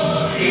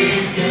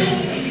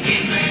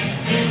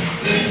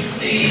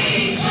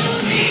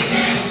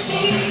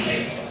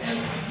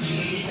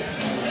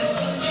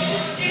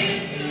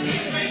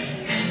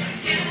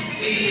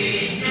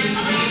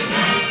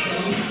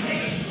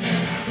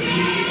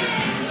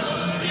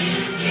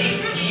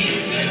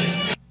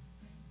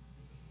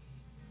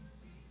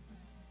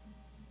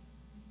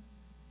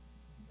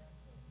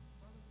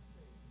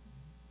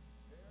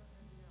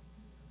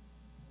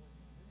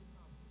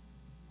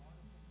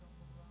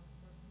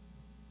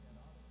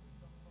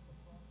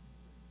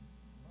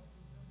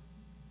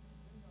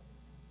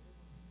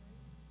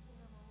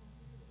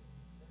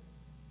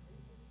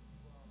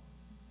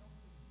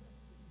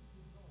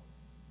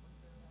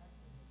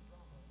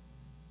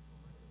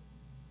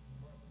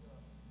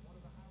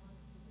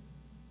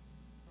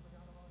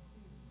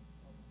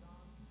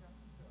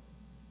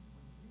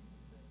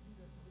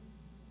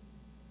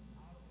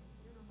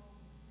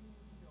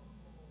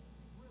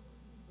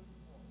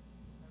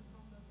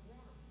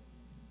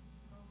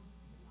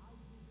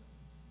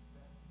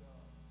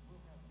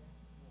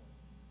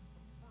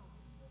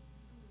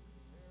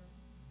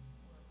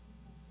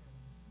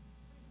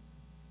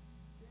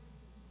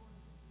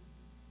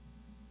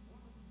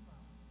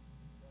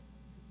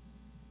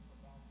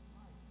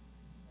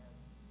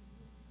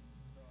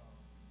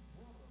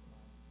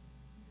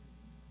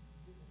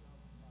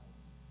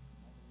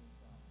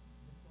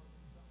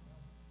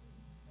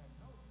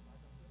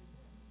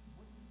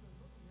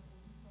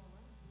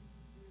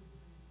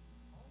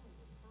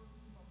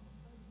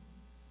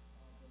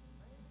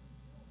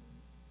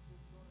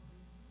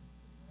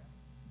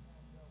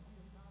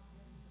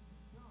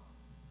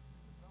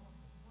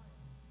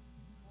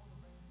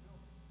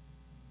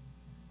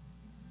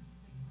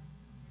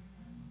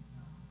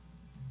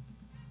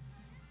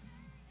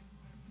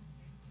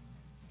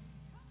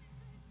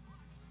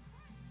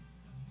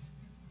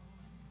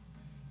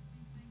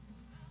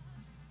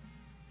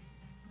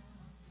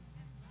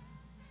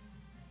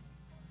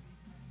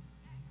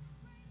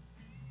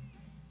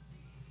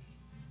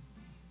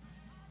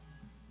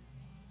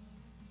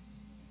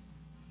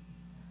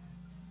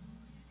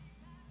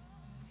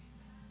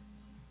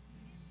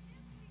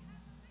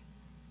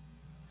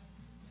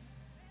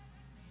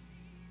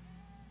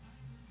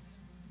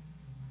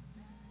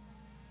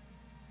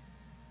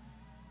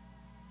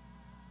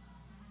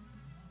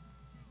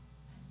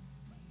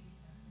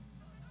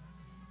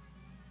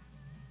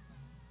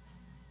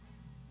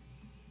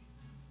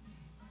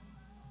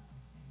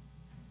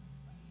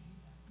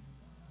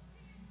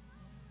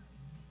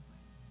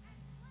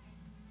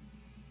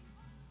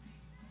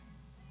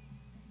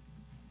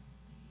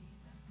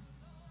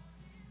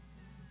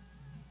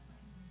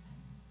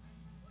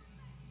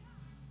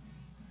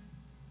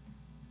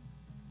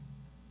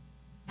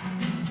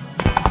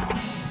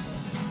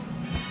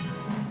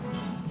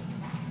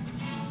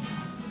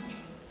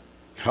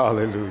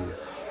 Hallelujah.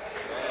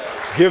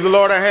 Give the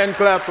Lord a hand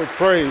clap for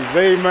praise.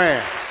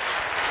 Amen.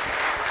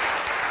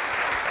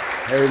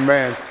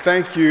 Amen.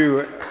 Thank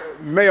you.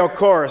 Male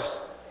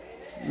chorus.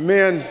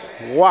 Men,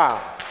 wow.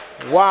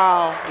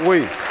 Wow,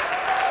 we.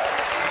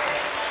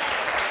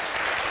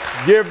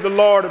 Give the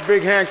Lord a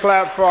big hand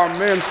clap for our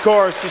men's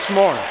chorus this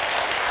morning.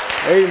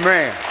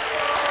 Amen.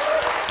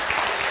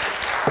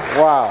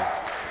 Wow.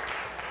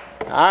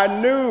 I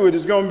knew it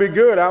was going to be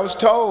good. I was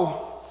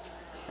told.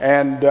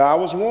 And I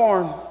was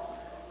warned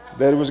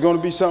that it was going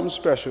to be something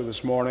special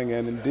this morning.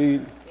 And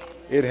indeed,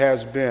 it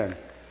has been.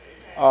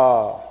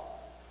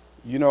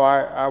 You know,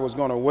 I was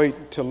going to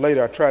wait till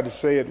later. I tried to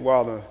say it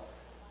while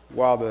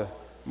the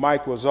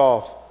mic was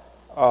off.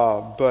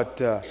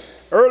 But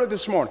early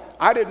this morning,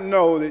 I didn't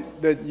know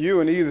that you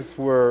and Edith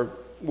were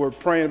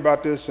praying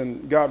about this,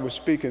 and God was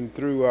speaking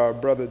through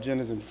Brother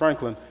Jennings and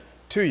Franklin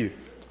to you.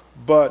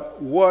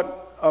 But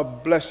what a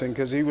blessing,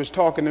 because he was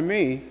talking to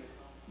me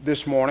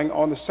this morning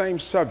on the same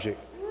subject,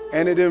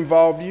 and it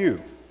involved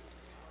you.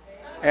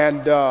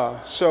 And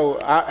so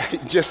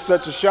just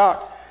such a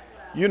shock.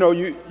 You know,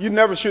 you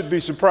never should be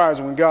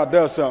surprised when God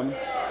does something.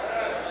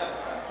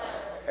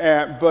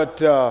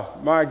 But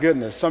my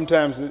goodness,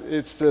 sometimes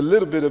it's a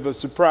little bit of a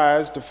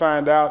surprise to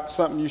find out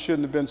something you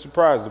shouldn't have been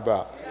surprised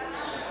about.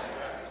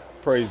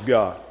 Praise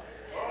God.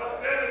 God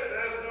said it,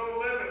 there's no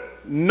limit.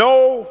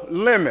 No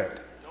limit.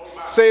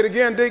 Say it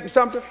again, Deacon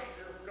Sumter.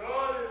 If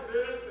God is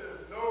in it,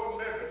 there's no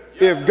limit.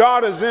 If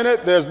God is in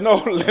it, there's no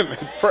limit.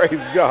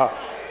 Praise God.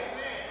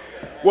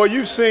 Well,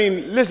 you've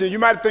seen, listen, you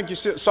might think you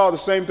saw the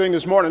same thing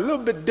this morning. A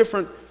little bit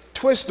different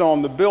twist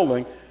on the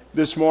building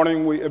this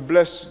morning. We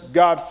bless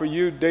God for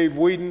you, Dave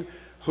Whedon,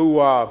 who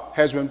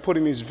has been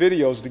putting these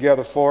videos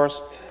together for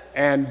us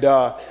and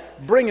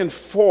bringing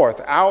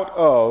forth out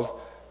of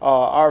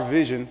our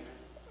vision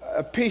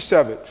a piece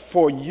of it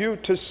for you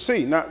to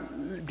see. Now,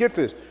 get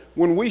this.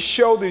 When we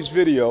show these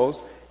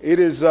videos,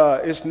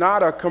 it's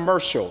not a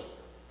commercial.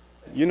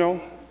 You know,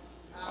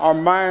 our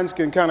minds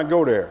can kind of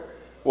go there.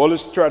 Well,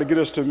 let's try to get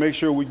us to make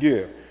sure we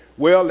give.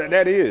 Well,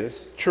 that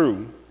is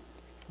true,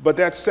 but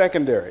that's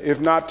secondary, if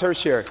not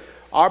tertiary.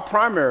 Our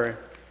primary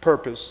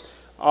purpose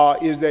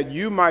is that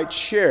you might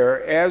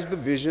share as the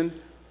vision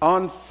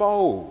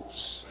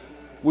unfolds.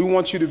 We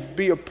want you to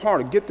be a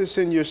part of it. Get this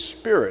in your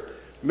spirit.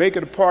 Make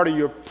it a part of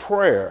your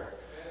prayer.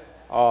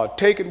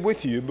 Take it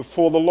with you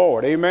before the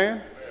Lord.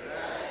 Amen?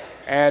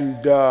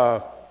 And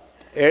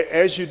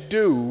as you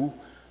do,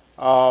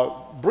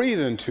 breathe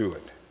into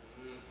it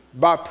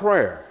by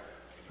prayer.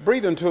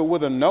 Breathe into it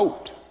with a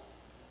note.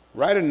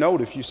 Write a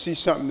note if you see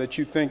something that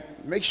you think,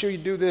 make sure you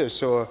do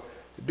this or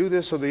do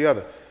this or the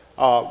other.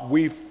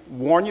 We've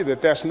warned you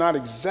that that's not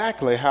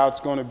exactly how it's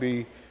going to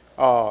be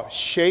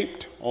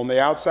shaped on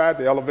the outside.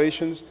 The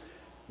elevations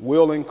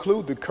will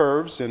include the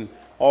curves and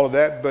all of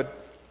that,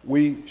 but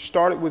we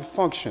started with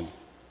function,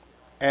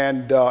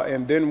 and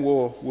then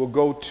we'll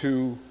go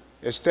to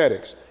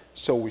aesthetics.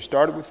 So we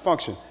started with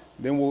function,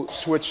 then we'll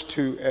switch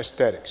to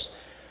aesthetics.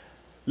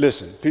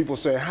 Listen, people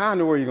say, how in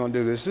the world are you going to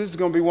do this? This is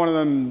going to be one of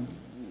them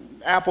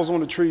apples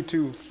on the tree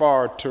too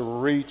far to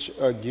reach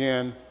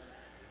again.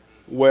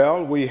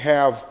 Well, we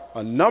have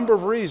a number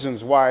of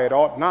reasons why it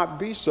ought not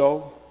be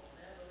so.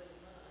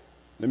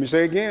 Let me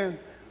say again,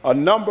 a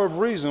number of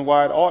reasons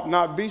why it ought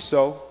not be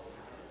so.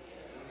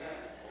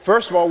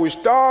 First of all, we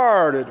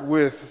started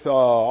with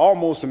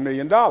almost $1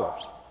 million.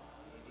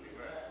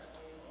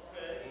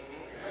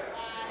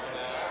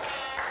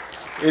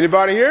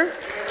 Anybody here?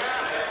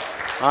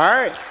 All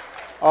right.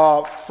 We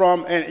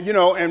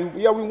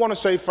want to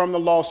say from the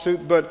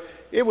lawsuit, but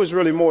it was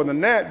really more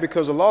than that,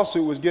 because the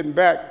lawsuit was getting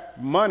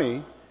back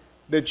money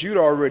that you'd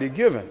already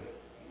given.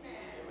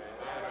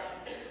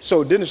 So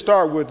it didn't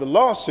start with the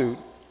lawsuit.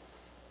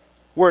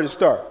 Where did it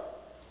start?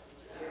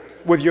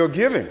 With your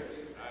giving.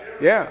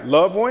 Yeah,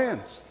 Love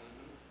Wins.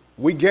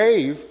 We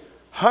gave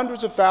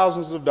hundreds of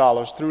thousands of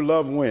dollars through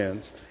Love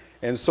Wins,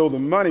 and so the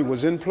money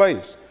was in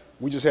place.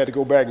 We just had to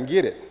go back and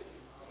get it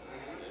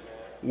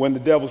when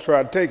the devil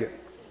tried to take it.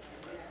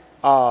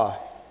 So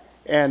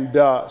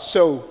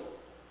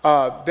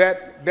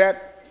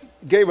that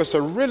gave us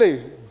a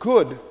really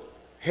good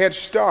head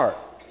start.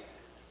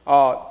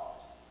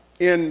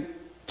 In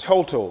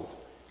total,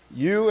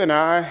 you and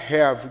I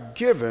have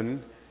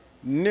given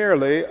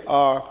nearly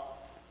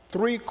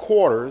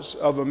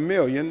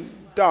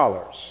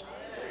 $750,000.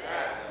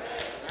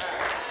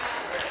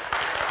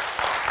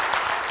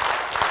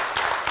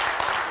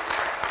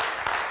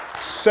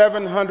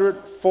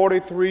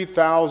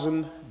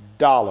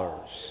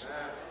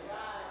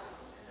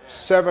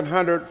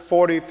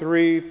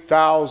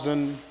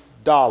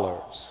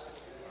 $743,000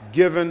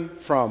 given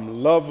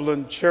from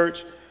Loveland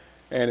Church,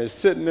 and it's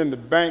sitting in the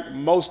bank,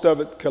 most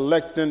of it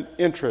collecting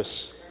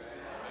interest.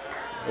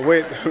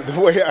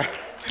 The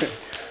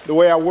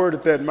way I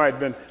worded that might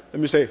have been,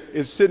 let me say,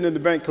 it's sitting in the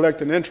bank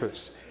collecting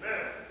interest,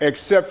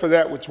 except for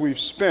that which we've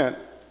spent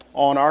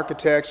on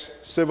architects,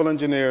 civil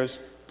engineers,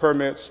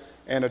 permits,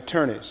 and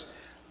attorneys,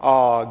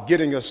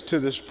 getting us to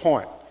this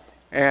point.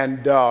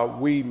 And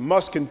we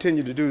must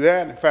continue to do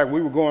that. In fact,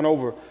 we were going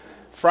over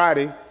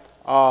Friday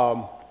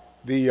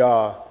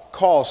the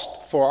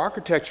cost for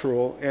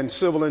architectural and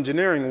civil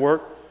engineering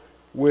work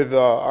with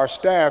our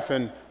staff,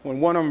 and when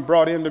one of them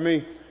brought in to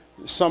me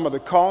some of the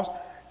cost,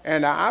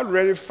 and I was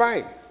ready to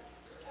fight.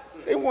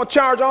 They want to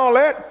charge all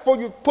that before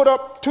you put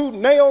up 2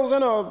 nails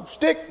in a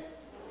stick.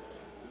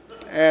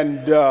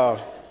 And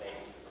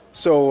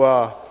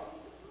so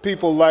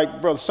people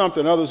like Brother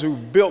Something and others who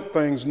built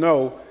things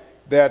know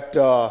that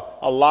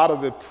a lot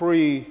of the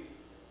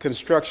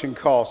pre-construction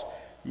costs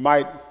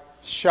might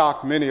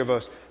shock many of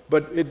us,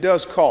 but it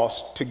does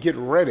cost to get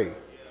ready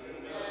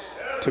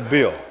to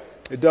build.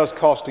 It does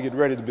cost to get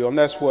ready to build, and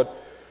that's what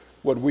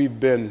we've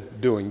been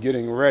doing,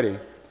 getting ready.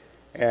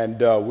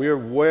 And we're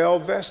well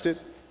vested.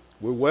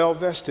 We're well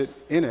vested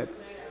in it,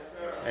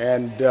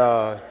 and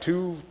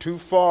too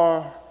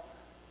far.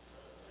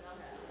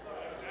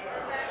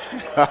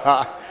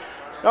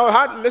 No,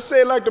 let's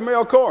say it like the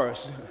male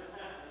chorus.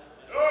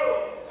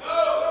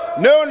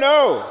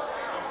 No.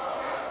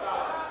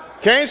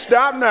 Can't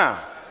stop now.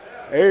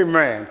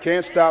 Amen.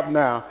 Can't stop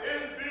now.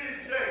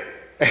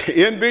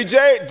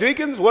 NBJ,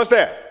 deacons, what's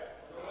that?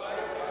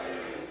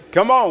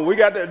 Come on, we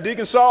got that.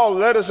 Deacon Saul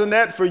led us in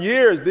that for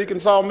years. Deacon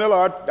Saul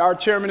Miller, our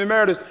chairman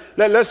emeritus.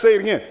 Let's say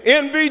it again.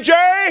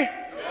 NBJ?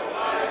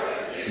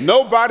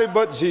 Nobody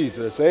but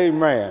Jesus.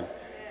 Amen.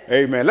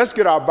 Amen. Let's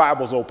get our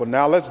Bibles open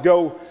now. Let's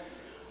go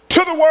to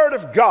the Word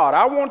of God.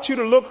 I want you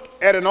to look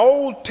at an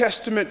Old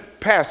Testament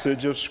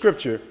passage of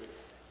Scripture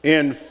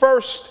in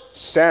 1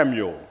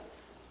 Samuel.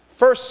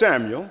 1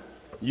 Samuel,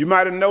 you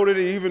might have noted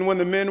it even when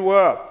the men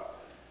were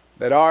up,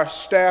 that our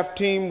staff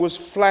team was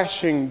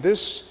flashing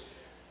this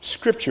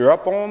scripture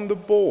up on the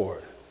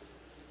board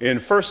in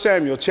 1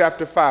 Samuel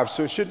chapter 5.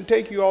 So it shouldn't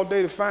take you all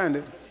day to find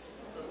it.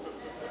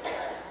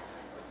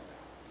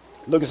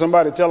 Look at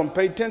somebody, tell them,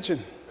 pay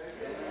attention.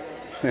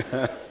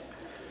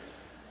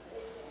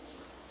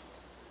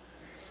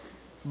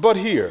 But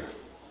here,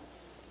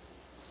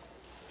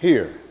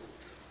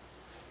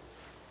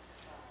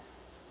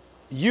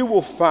 you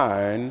will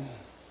find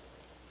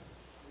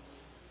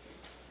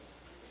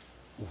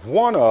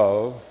one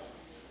of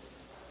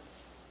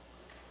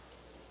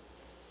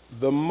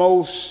the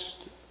most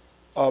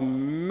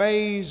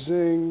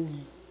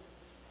amazing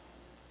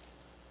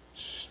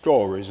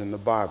stories in the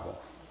Bible.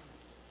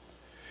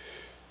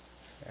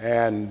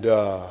 And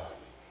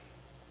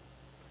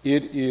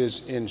it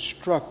is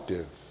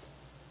instructive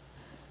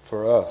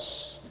for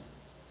us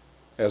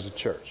as a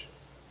church.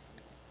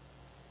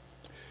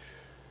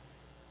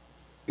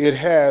 It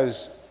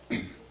has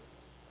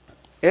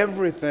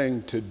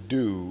everything to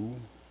do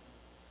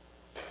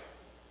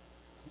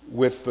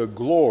with the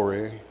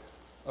glory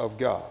of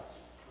God.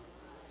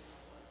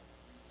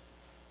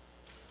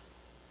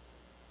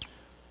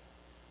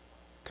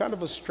 Kind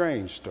of a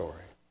strange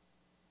story,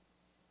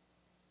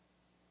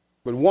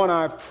 but one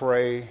I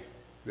pray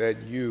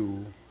that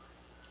you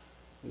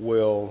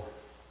will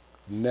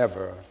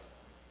never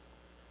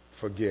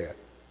forget.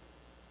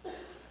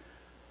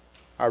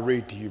 I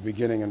read to you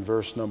beginning in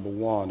verse number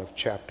 1 of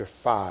chapter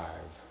 5,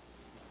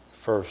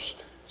 1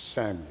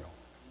 Samuel.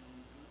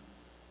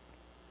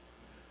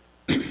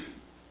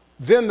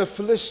 Then the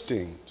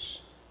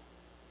Philistines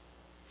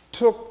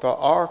took the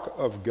ark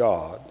of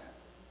God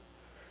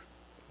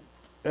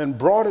and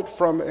brought it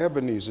from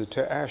Ebenezer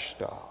to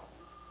Ashdod.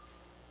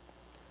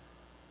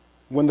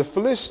 When the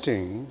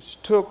Philistines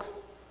took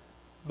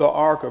the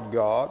ark of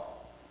God,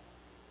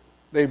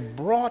 they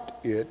brought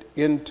it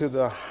into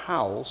the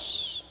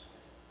house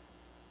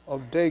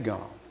of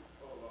Dagon.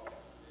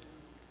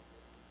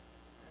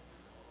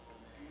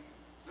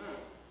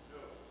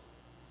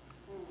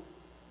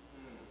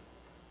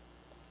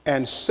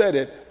 And set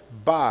it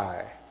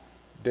by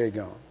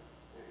Dagon.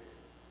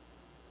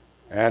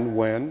 And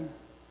when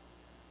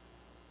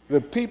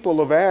the people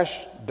of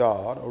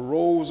Ashdod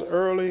arose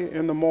early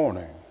in the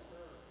morning,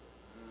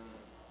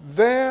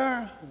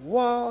 there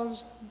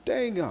was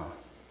Dagon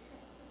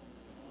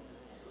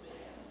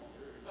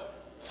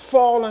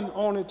fallen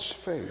on its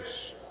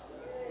face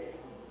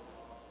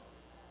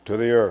to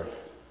the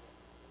earth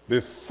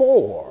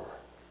before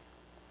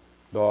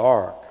the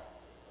ark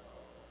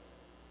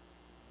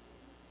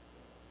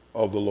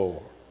of the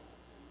Lord.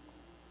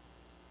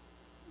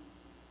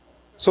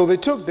 So they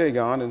took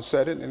Dagon and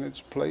set it in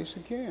its place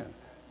again.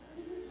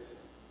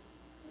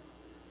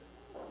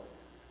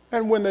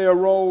 And when they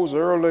arose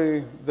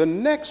early the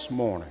next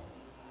morning,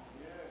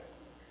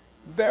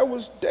 there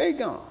was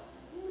Dagon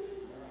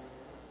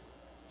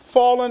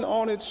fallen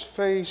on its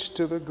face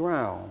to the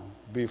ground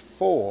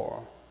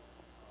before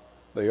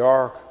the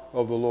ark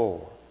of the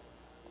Lord,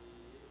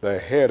 the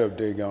head of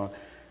Dagon,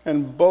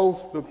 and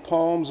both the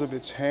palms of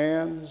its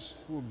hands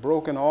were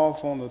broken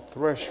off on the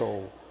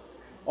threshold.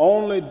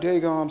 Only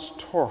Dagon's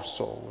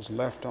torso was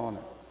left on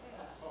it.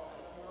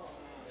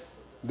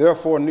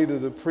 Therefore, neither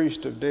the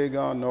priest of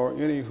Dagon nor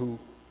any who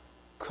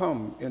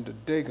come into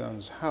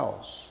Dagon's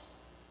house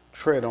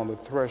tread on the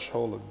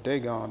threshold of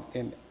Dagon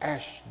in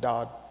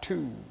Ashdod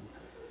to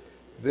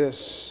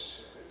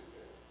this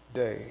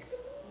day.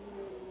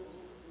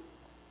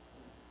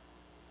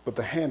 But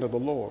the hand of the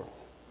Lord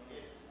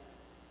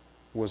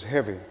was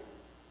heavy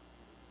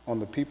on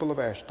the people of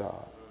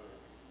Ashdod,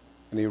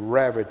 and he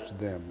ravaged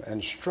them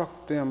and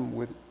struck them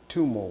with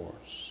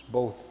tumors,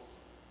 both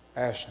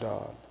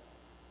Ashdod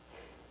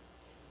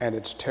and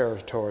its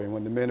territory. And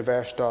when the men of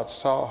Ashdod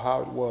saw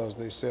how it was,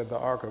 they said, the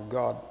ark of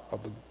God,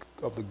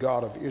 of the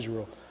God of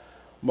Israel,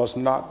 must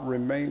not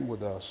remain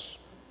with us,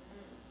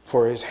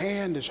 for his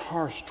hand is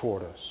harsh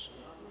toward us,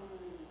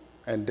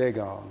 and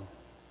Dagon,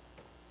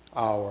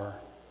 our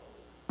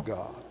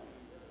God.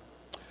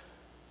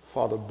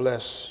 Father,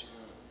 bless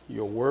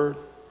your word.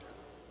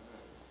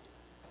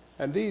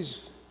 And these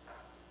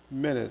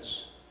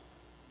minutes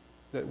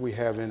that we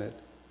have in it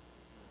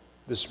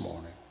this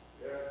morning.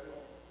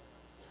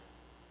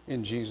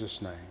 In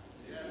Jesus' name.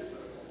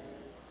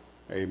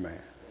 Amen.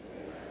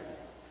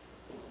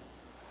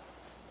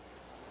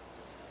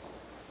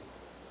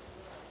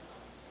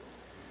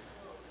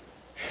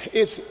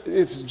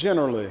 It's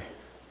generally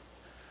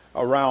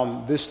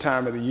around this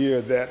time of the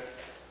year that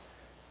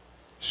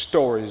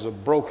stories are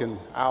broken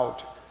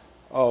out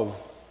of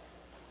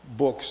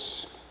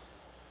books,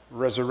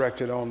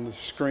 resurrected on the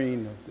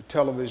screen of the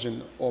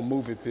television or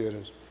movie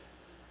theaters.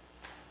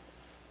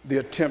 The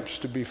attempts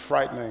to be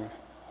frightening,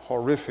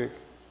 horrific,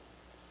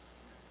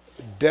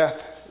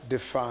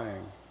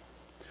 death-defying.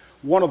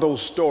 One of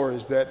those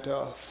stories that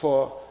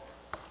for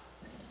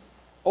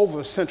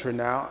over a century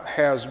now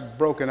has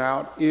broken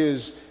out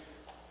is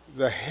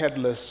the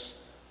headless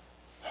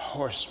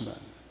horseman.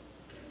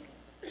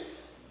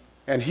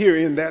 And here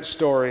in that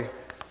story,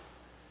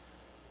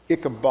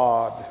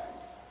 Ichabod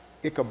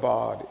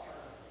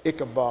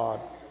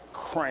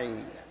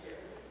Crane,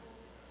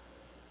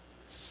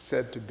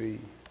 said to be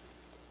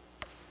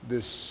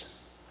this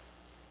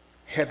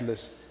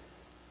headless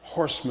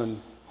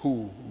horseman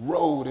who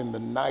rode in the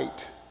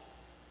night,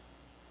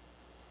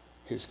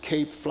 his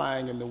cape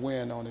flying in the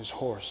wind on his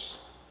horse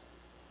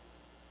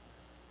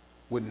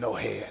with no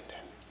head.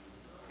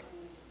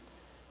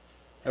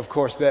 Of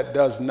course, that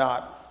does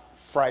not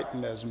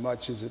frighten as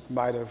much as it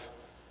might have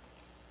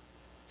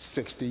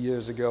 60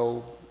 years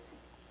ago,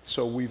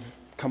 so we've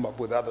come up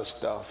with other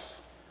stuff.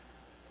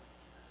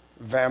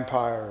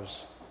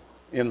 Vampires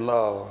in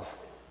love.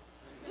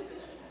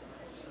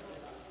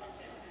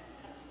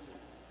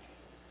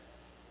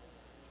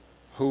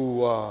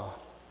 Who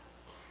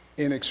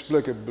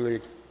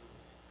inexplicably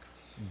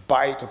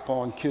bite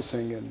upon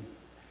kissing, and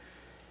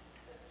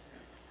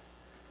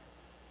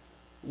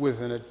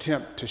with an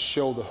attempt to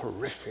show the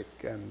horrific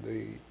and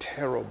the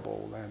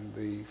terrible and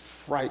the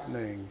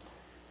frightening,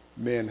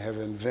 men have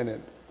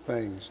invented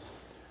things.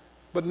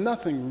 But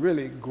nothing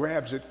really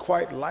grabs it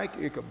quite like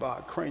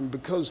Ichabod Crane,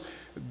 because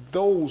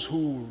those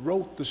who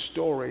wrote the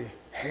story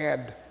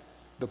had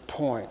the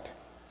point,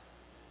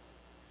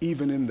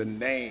 even in the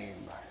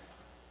name,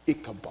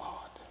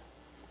 Ichabod.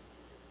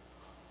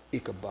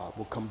 Ichabod.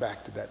 We'll come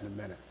back to that in a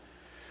minute.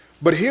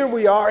 But here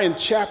we are in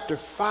chapter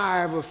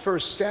 5 of 1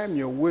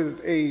 Samuel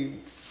with a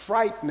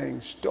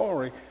frightening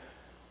story.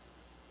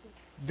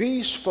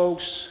 These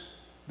folks,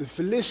 the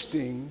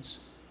Philistines,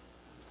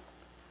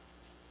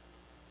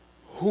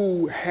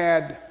 who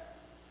had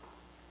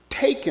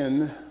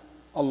taken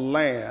a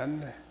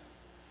land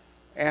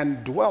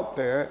and dwelt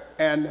there,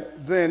 and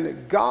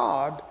then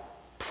God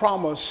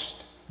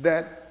promised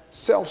that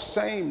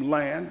self-same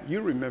land,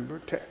 you remember,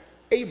 to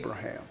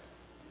Abraham.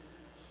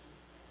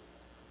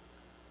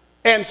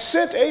 And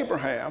sent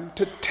Abraham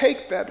to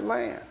take that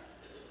land.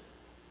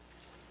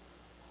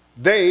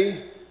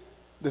 They,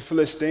 the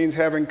Philistines,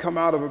 having come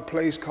out of a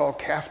place called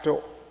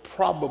Caphtor,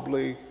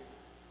 probably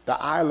the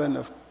island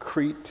of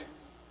Crete,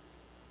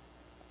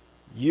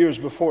 years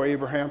before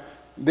Abraham.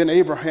 Then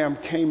Abraham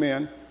came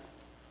in,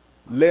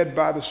 led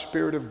by the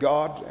Spirit of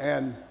God,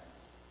 and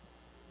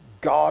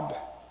God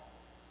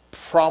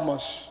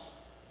promised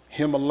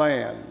him a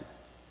land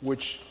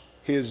which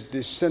his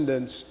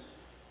descendants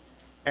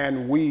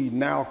and we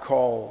now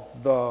call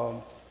the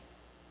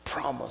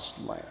Promised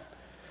Land.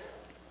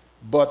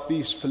 But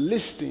these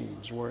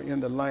Philistines were in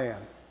the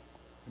land.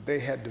 They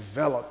had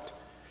developed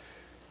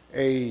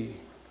a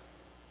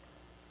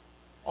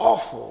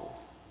awful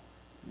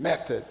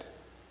method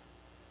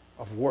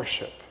of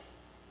worship.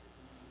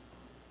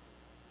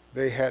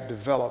 They had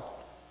developed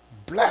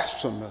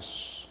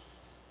blasphemous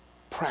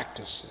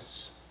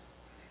practices,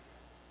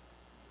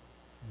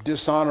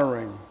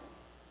 dishonoring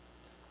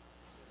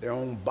their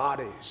own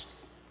bodies,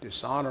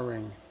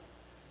 dishonoring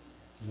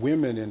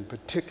women in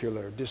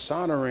particular,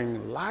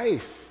 dishonoring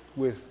life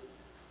with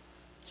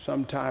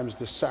sometimes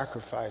the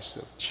sacrifice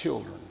of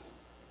children,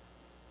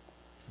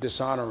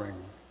 dishonoring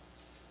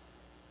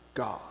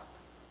God.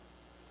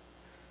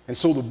 And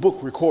so the book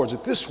records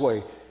it this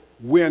way: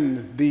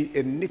 when the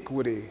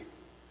iniquity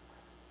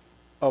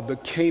of the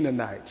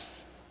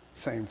Canaanites,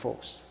 same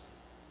folks,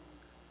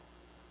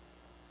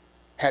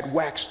 had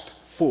waxed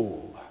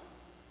full,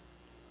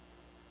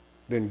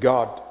 then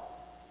God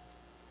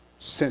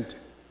sent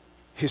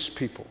his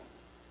people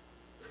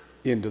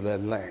into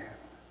that land.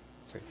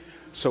 See?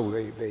 So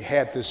they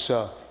had this.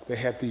 They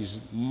had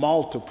these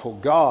multiple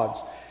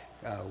gods.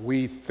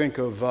 We think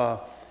of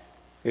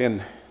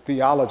in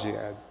theology.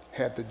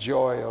 had the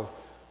joy of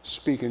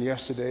speaking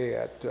yesterday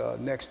at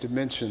Next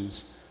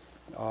Dimensions,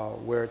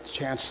 where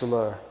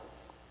Chancellor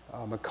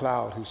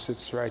McLeod, who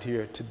sits right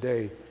here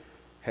today,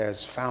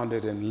 has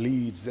founded and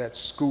leads that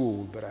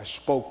school. But I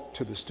spoke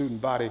to the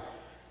student body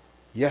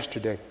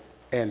yesterday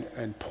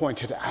and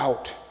pointed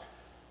out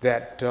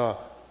that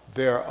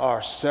there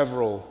are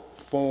several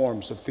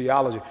forms of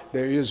theology.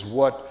 There is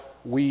what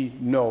we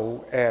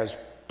know as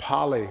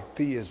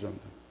polytheism.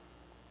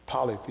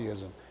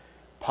 Polytheism.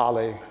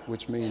 Poly,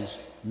 which means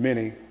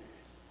many.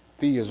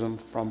 Theism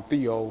from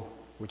theo,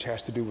 which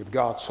has to do with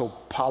God. So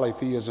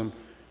polytheism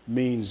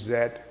means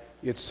that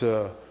it's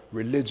a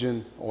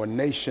religion or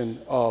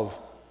nation of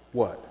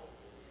what?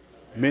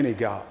 Many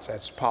gods.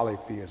 That's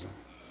polytheism.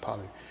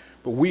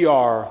 But we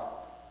are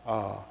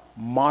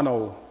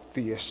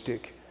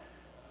monotheistic.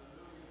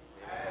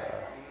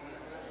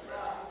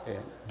 In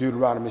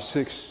Deuteronomy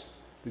 6,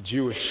 the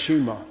Jewish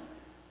Shema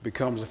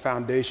becomes the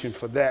foundation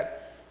for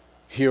that.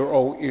 Hear,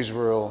 O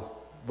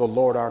Israel, the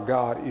Lord our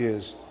God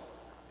is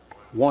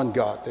one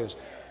God.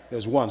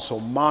 There's one. So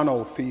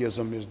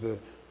monotheism is the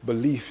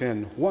belief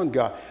in one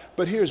God.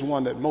 But here's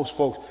one that most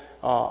folks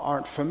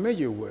aren't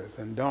familiar with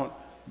and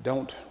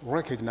don't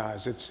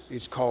recognize.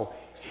 It's called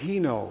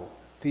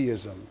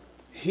henotheism.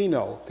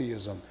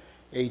 Henotheism.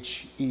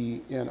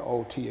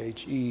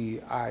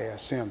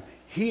 Henotheism.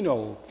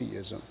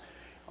 Henotheism.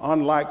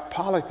 Unlike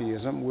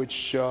polytheism,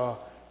 which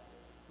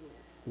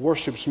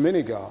worships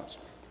many gods,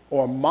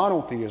 or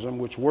monotheism,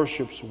 which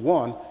worships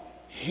one,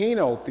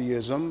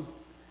 henotheism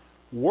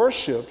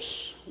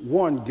worships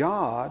one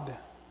God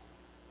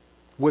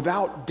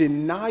without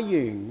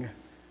denying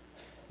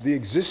the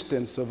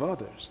existence of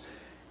others.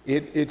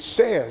 It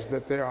says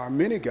that there are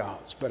many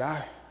gods, but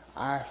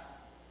I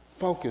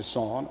focus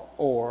on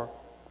or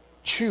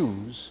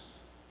choose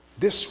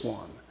this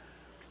one.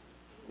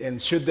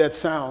 And should that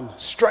sound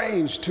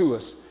strange to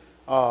us,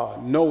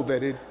 know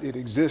that it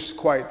exists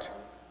quite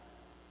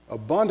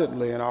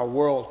abundantly in our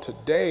world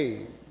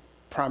today,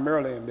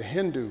 primarily in the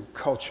Hindu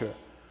culture,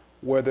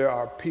 where there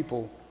are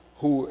people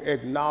who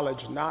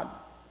acknowledge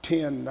not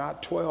 10,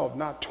 not 12,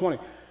 not 20,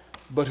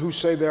 but who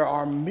say there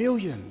are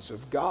millions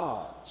of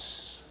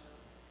gods.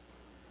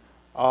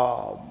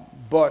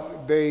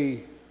 But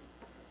they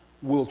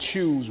will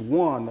choose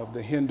one of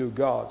the Hindu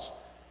gods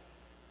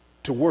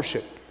to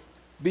worship.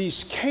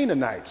 These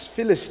Canaanites,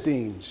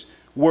 Philistines,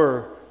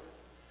 were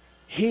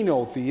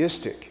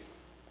henotheistic.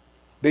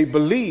 They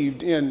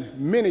believed in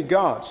many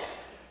gods.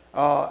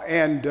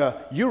 And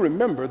you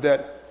remember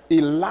that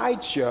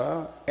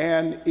Elijah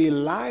and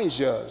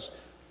Elijah's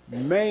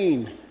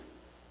main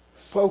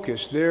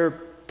focus, their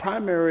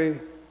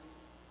primary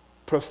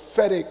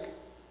prophetic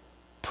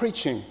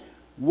preaching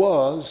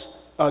was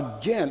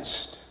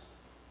against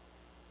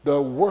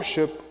the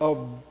worship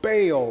of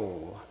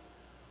Baal.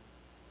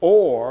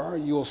 Or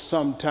you'll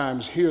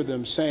sometimes hear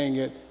them saying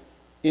it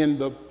in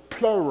the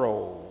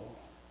plural,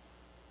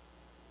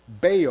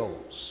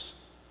 Baals,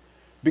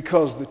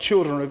 because the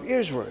children of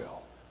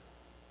Israel,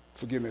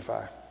 forgive me if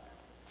I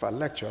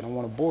lecture, I don't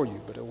want to bore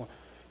you, but I want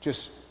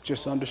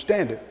just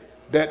understand it,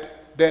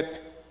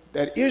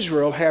 that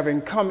Israel,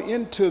 having come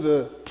into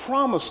the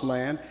promised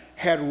land,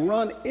 had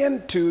run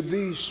into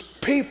these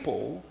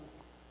people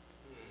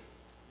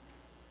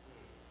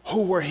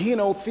who were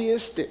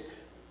henotheistic,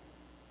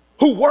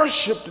 who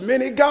worshiped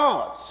many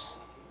gods.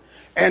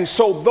 And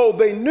so though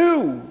they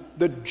knew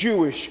the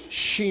Jewish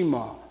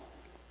Shema,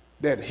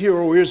 that hear,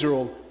 O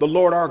Israel, the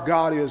Lord our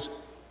God is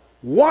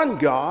one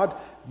God,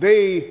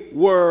 they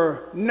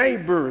were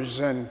neighbors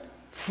and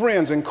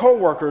friends and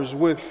co-workers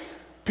with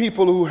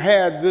people who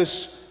had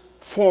this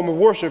form of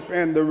worship,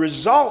 and the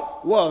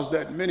result was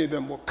that many of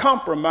them were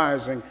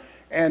compromising.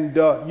 And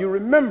you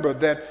remember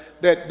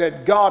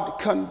that God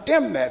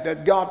condemned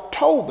that God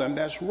told them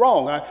that's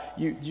wrong.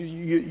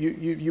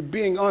 You're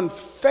being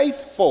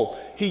unfaithful.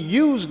 He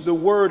used the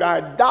word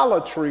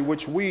idolatry,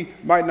 which we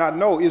might not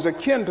know is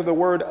akin to the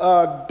word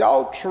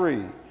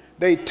adultery.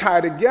 They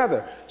tie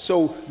together.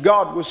 So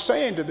God was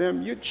saying to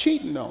them, you're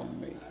cheating on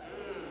me.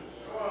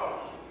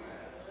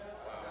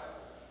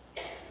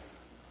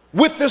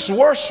 With this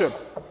worship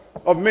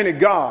of many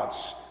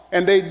gods.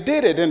 And they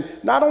did it. And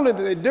not only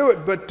did they do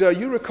it, but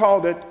you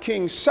recall that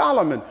King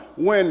Solomon,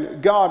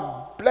 when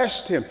God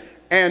blessed him,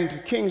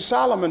 and King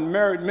Solomon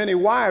married many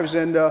wives,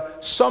 and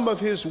some of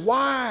his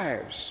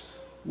wives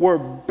were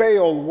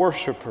Baal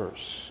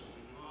worshipers.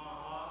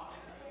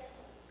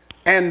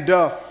 And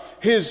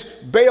his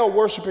Baal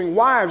worshiping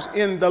wives,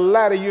 in the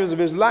latter years of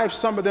his life,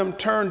 some of them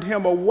turned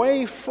him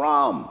away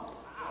from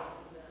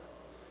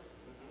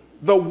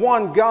the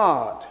one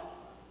God.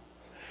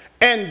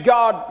 And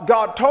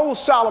God told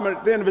Solomon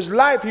at the end of his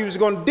life he was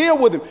going to deal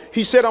with him.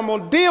 He said, I'm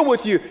going to deal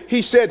with you.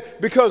 He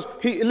said, because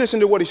listen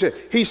to what he said.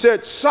 He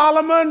said,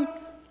 Solomon,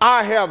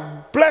 I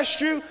have blessed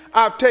you,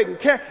 I've taken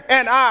care,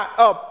 and I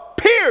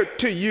appeared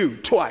to you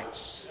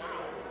twice.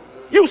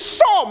 You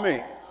saw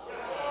me.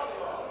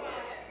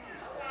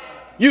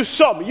 You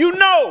saw me. You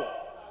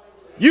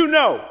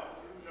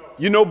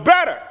know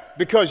better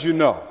because you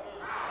know.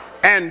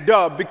 And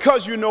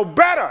because you know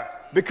better,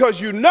 because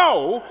you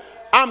know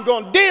I'm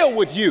going to deal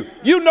with you.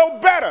 You know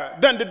better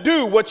than to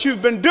do what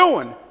you've been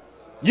doing.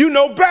 You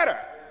know better.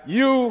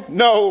 You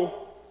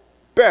know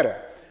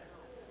better.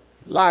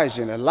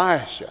 Elijah and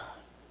Elisha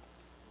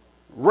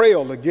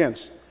railed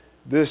against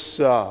this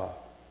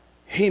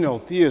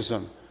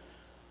henotheism,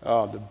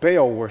 the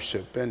Baal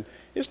worship. And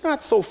it's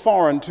not so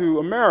foreign to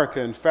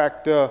America. In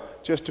fact,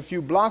 just a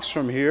few blocks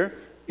from here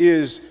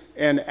is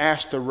an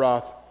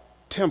Ashtaroth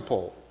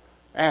temple.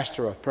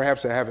 Ashtaroth,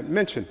 perhaps I haven't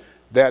mentioned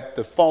that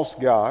the false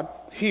god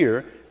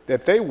here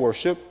that they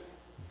worship,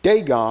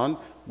 Dagon,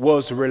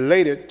 was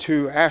related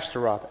to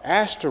Ashtaroth.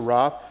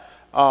 Ashtaroth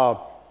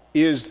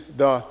is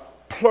the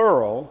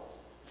plural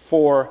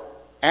for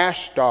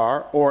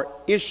Ashtar or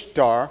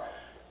Ishtar,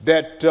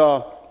 that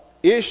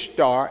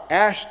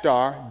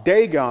Ashtar,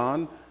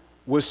 Dagon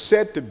was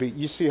said to be,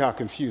 you see how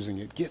confusing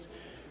it gets.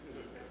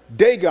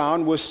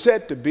 Dagon was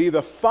said to be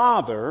the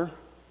father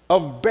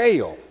of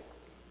Baal.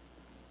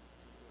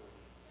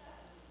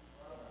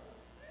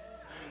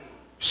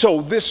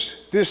 So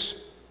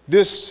this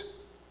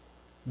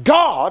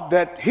God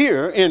that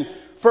here in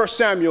 1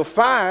 Samuel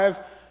 5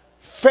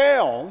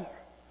 fell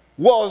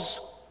was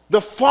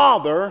the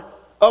father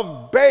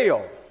of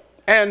Baal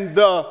and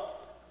the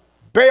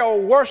Baal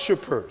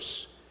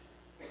worshipers.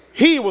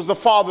 He was the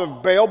father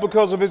of Baal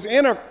because of his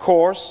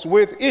intercourse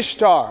with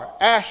Ishtar,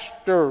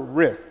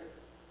 Ashtoreth,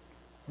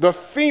 the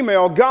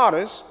female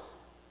goddess.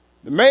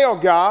 The male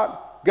god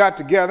got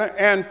together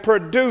and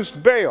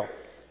produced Baal.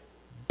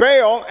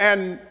 Baal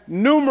and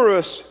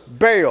numerous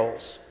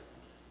Baals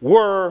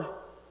were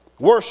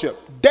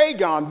worshipped.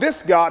 Dagon,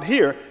 this god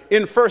here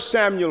in 1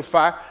 Samuel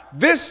 5,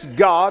 this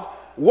god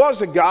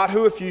was a god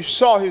who, if you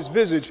saw his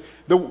visage,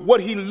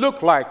 what he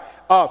looked like,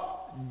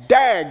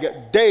 Dag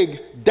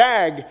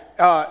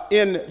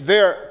in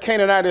their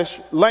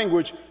Canaanitish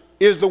language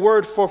is the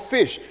word for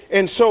fish.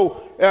 And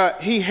so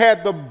he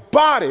had the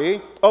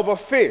body of a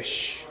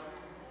fish.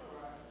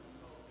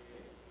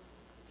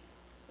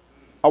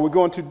 Are we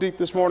going too deep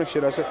this morning,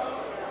 should I say?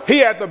 He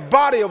had the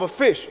body of a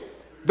fish,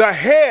 the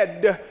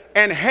head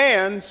and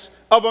hands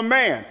of a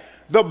man.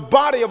 The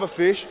body of a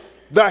fish,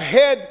 the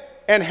head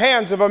and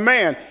hands of a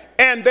man.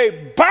 And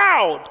they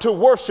bowed to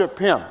worship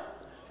him.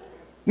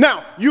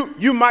 Now,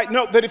 you might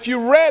note that if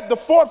you read the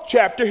 4th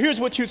chapter, here's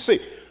what you'd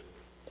see.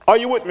 Are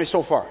you with me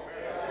so far?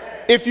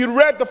 If you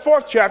read the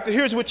 4th chapter,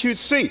 here's what you'd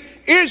see.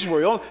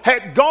 Israel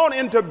had gone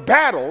into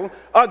battle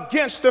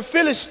against the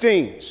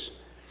Philistines.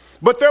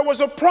 But there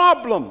was a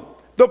problem.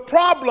 The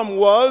problem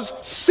was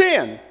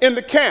sin in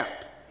the camp.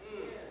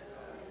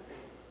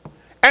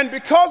 And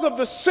because of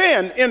the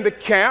sin in the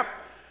camp,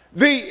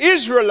 the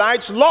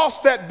Israelites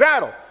lost that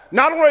battle.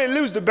 Not only did they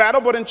lose the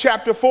battle, but in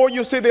chapter 4,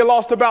 you'll see they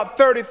lost about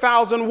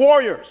 30,000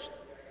 warriors.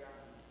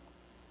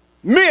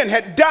 Men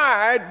had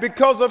died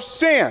because of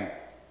sin.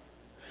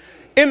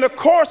 In the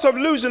course of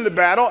losing the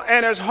battle,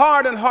 and as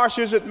hard and harsh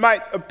as it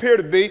might appear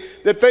to be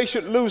that they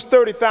should lose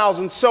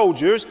 30,000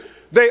 soldiers,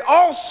 they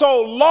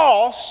also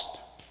lost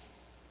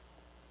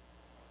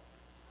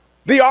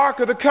the Ark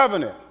of the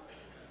Covenant.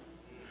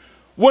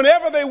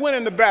 Whenever they went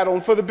into battle,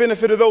 and for the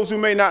benefit of those who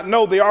may not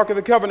know, the Ark of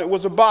the Covenant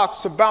was a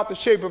box about the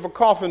shape of a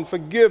coffin,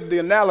 forgive the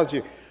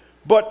analogy,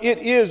 but it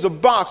is a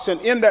box,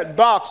 and in that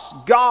box,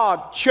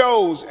 God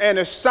chose and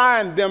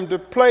assigned them to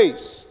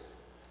place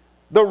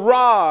the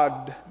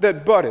rod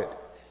that budded,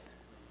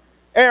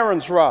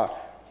 Aaron's rod,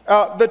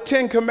 the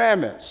 10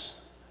 Commandments,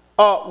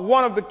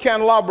 one of the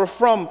candelabra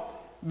from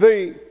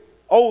the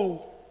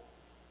old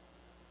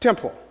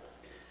temple.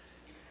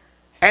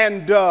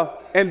 And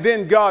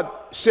then God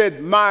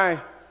said, my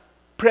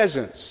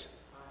presence.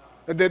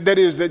 That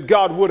is, that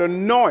God would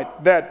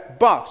anoint that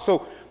box.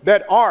 So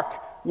that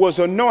ark was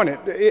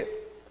anointed.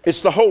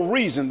 It's the whole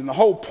reason and the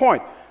whole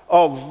point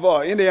of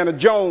Indiana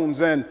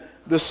Jones and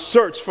the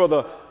search for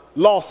the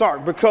lost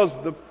ark,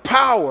 because the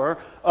power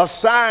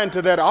assigned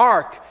to that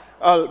ark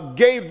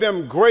gave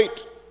them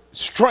great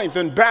strength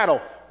in battle.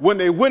 When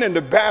they went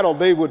into battle,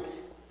 they would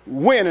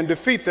win and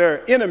defeat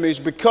their enemies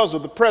because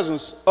of the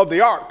presence of the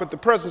ark. But the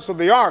presence of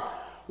the ark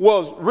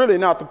was really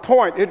not the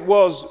point. It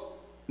was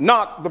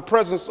not the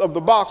presence of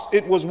the box.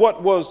 It was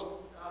what was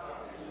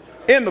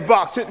in the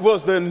box. It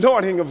was the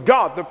anointing of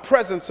God, the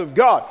presence of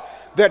God,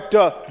 that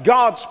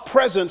God's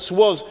presence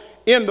was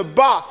in the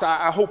box.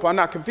 I hope I'm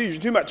not confusing you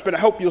too much, but I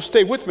hope you'll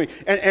stay with me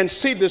and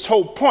see this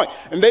whole point.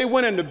 And they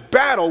went into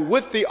battle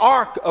with the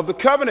Ark of the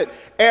Covenant.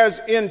 As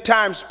in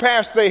times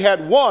past they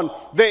had won,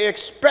 they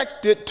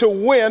expected to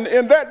win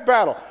in that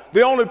battle.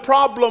 The only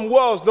problem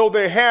was, though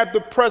they had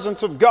the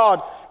presence of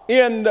God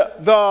in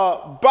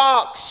the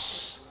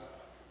box,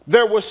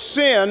 there was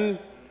sin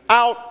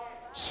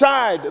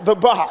outside the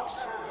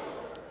box.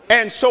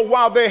 And so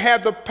while they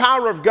had the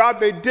power of God,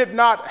 they did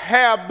not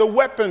have the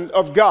weapon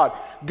of God.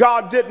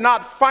 God did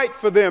not fight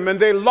for them, and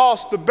they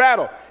lost the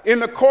battle. In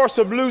the course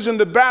of losing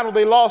the battle,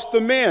 they lost the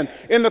men.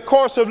 In the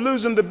course of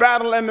losing the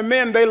battle and the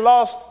men, they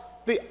lost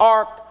the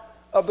Ark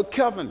of the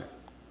Covenant.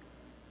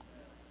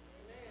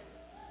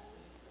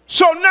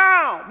 So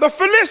now the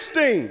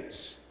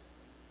Philistines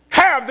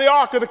have the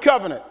Ark of the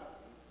Covenant.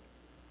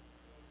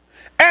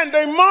 And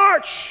they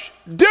march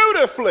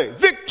dutifully,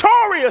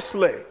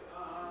 victoriously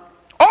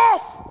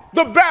off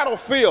the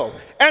battlefield.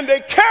 And they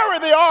carry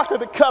the Ark of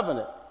the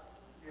Covenant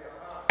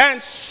and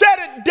set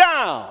it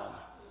down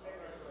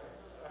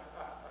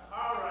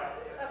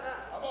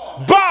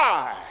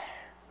by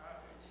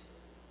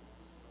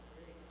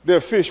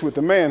their fish with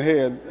the man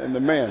head and the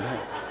man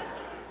head.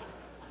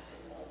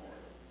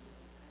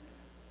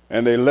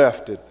 And they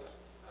left it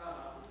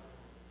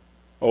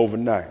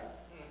overnight.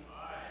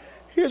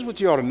 Here's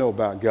what you ought to know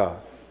about God.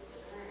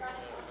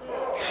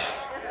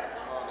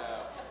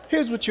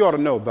 Here's what you ought to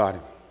know about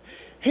him.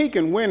 He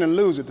can win and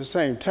lose at the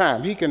same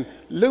time. He can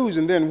lose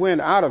and then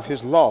win out of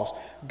his loss.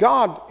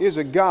 God is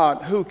a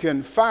God who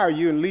can fire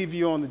you and leave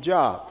you on the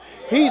job.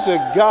 He's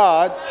a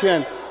God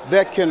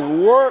that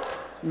can work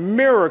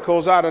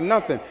miracles out of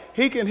nothing.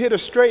 He can hit a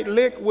straight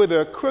lick with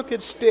a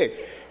crooked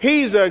stick.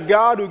 He's a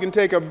God who can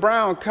take a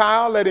brown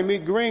cow, let him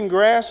eat green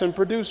grass, and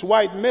produce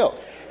white milk.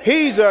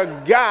 He's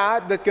a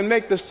God that can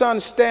make the sun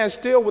stand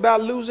still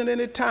without losing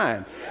any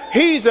time.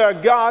 He's a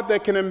God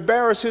that can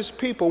embarrass his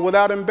people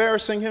without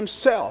embarrassing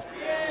himself.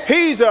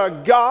 He's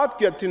a God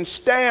that can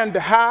stand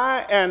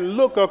high and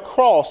look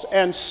across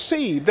and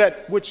see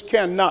that which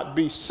cannot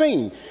be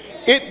seen.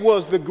 It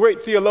was the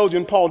great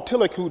theologian Paul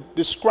Tillich who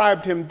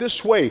described him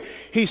this way.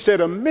 He said,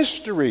 a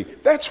mystery.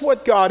 That's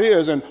what God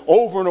is. And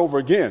over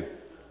again,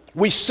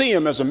 we see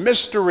him as a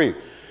mystery.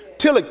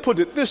 Tillich put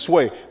it this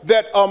way,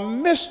 that a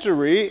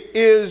mystery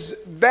is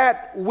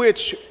that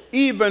which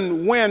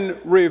even when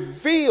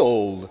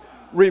revealed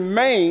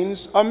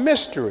remains a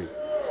mystery.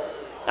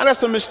 Now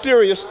that's a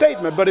mysterious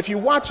statement, but if you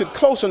watch it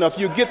close enough,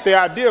 you get the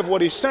idea of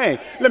what he's saying.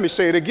 Let me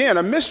say it again.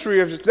 A mystery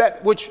is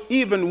that which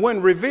even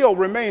when revealed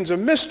remains a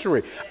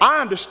mystery.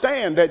 I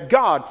understand that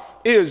God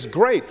is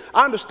great.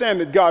 I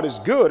understand that God is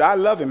good. I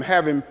love him,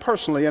 have him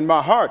personally in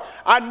my heart.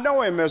 I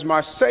know him as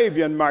my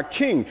Savior and my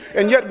King.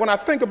 And yet when I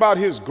think about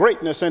his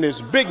greatness and his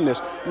bigness,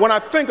 when I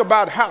think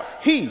about how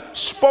he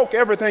spoke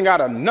everything out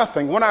of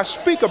nothing, when I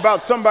speak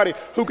about somebody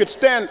who could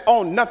stand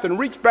on nothing,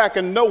 reach back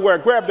and nowhere,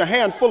 grab the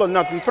handful of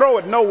nothing, throw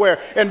it nowhere,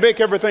 and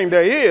make everything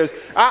there is,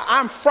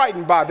 I'm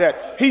frightened by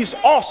that. He's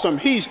awesome.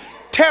 He's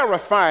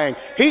terrifying.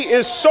 He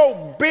is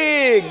so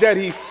big that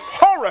he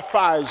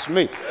horrifies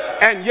me,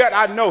 and yet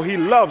I know he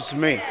loves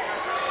me.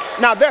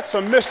 Now that's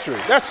a mystery.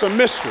 That's a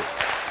mystery.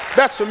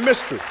 That's a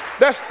mystery.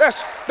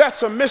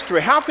 That's a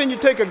mystery. How can you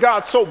take a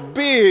God so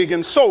big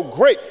and so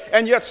great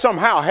and yet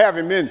somehow have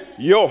him in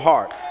your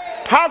heart?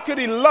 How could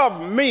he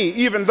love me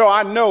even though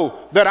I know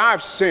that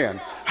I've sinned?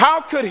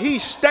 How could he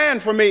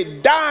stand for me,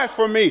 die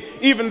for me,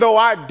 even though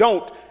I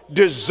don't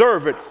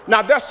deserve it?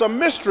 Now that's a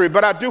mystery,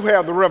 but I do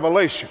have the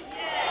revelation.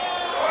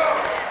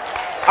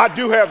 I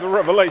do have the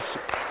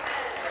revelation.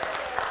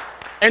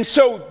 And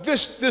so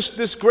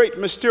this great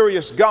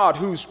mysterious God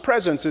whose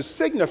presence is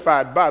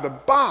signified by the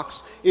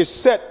box is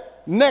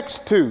set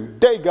next to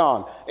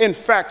Dagon. In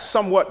fact,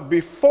 somewhat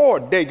before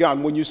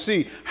Dagon. When you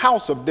see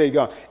house of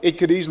Dagon, it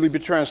could easily be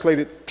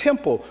translated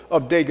temple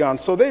of Dagon.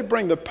 So they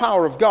bring the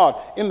power of God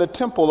in the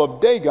temple of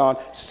Dagon,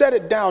 set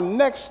it down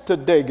next to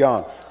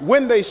Dagon.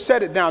 When they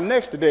set it down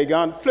next to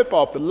Dagon, flip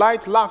off the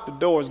lights, lock the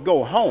doors,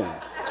 go home.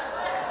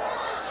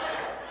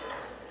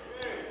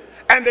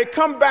 And they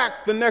come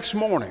back the next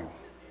morning.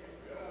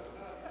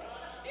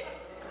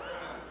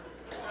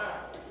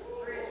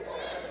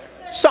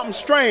 Something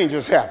strange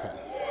has happened.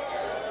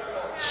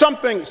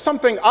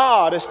 Something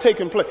odd has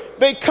taken place.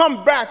 They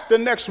come back the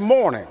next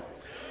morning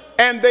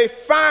and they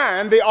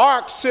find the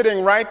ark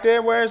sitting right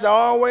there where it's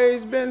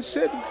always been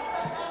sitting.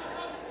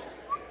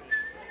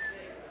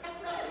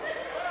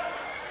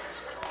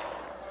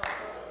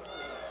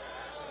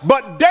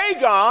 But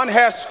Dagon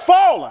has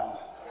fallen.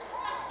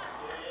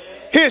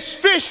 His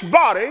fish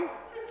body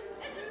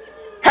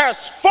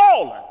has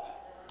fallen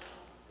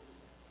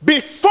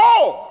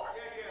before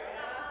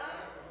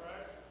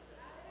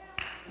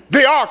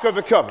the Ark of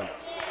the Covenant.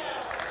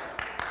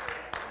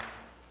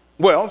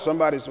 Well,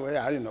 somebody said, well,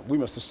 I didn't know. We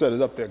must have set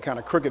it up there kind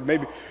of crooked.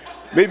 Maybe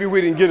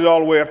we didn't get it all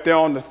the way up there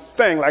on the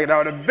thing like it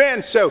ought to have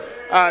been. So,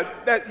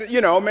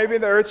 maybe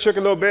the earth shook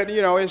a little bit.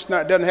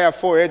 Doesn't have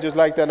four edges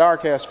like that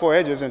ark has four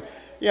edges. And,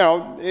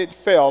 it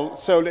fell.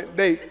 So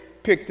they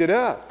picked it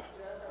up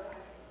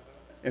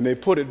and they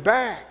put it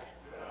back.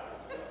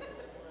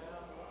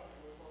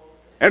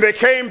 And they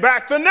came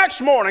back the next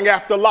morning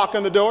after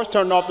locking the doors,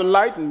 turning off the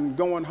light and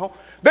going home.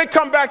 They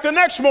come back the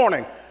next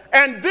morning,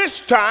 and this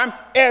time,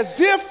 as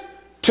if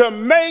to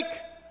make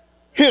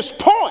his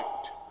point,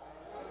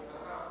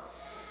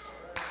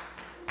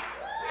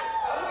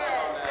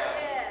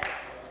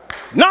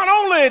 not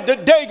only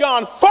did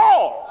Dagon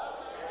fall,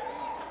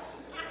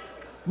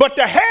 but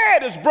the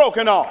head is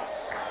broken off.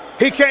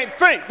 He can't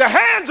think. The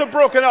hands are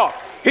broken off.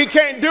 He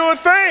can't do a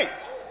thing.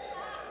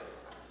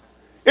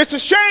 It's a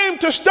shame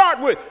to start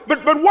with,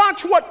 but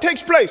watch what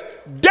takes place.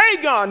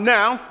 Dagon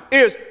now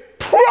is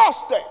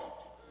prostrate.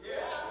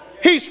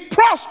 He's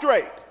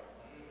prostrate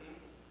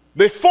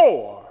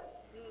before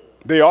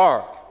the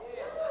Ark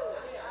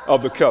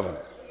of the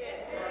Covenant.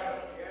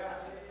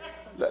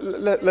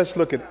 Let's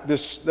look at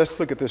this. Let's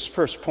look at this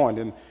first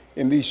point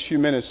in these few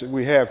minutes that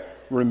we have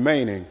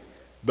remaining,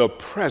 the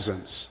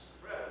presence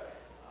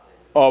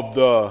of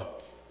the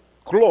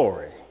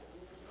glory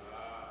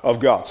of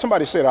God.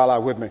 Somebody say it out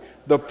loud with me.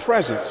 The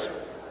presence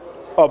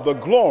of the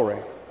glory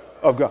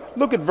of God.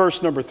 Look at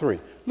verse number 3.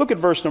 Look at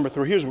verse number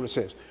 3. Here's what it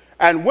says.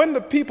 And when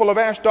the people of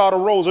Ashdod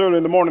arose early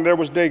in the morning, there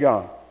was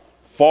Dagon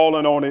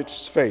fallen on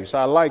its face.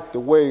 I like the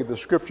way the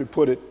scripture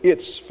put it,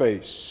 its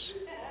face,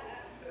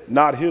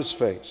 not his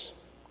face.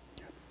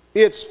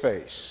 Its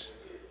face.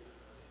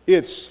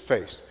 Its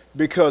face.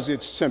 Because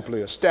it's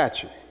simply a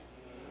statue.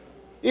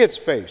 Its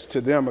face,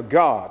 to them a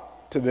god,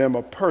 to them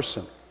a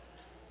person.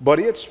 But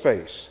its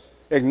face,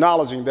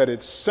 acknowledging that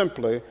it's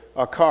simply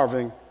a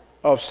carving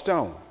of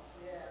stone.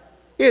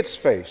 Its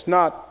face,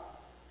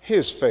 not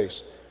his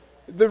face.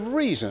 The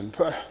reason,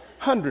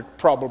 100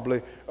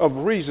 probably, of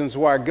reasons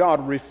why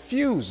God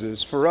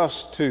refuses for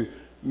us to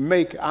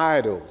make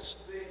idols,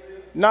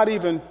 not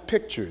even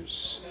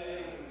pictures,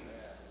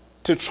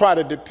 to try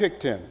to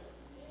depict him.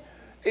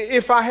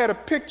 If I had a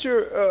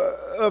picture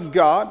of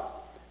God,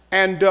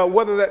 and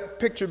whether that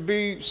picture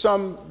be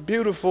some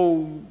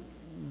beautiful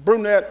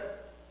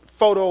brunette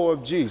photo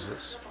of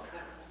Jesus,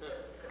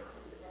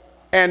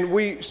 and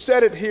we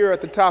set it here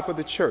at the top of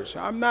the church.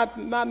 I'm not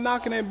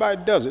knocking anybody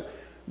who does it,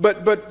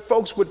 but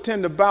folks would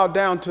tend to bow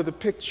down to the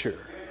picture.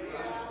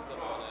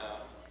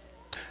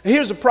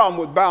 Here's the problem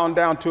with bowing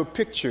down to a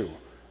picture,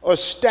 a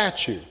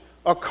statue,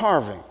 a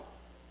carving.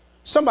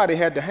 Somebody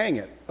had to hang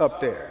it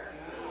up there.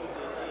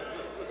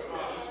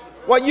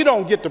 Well, you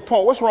don't get the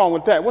point. What's wrong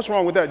with that? What's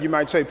wrong with that, you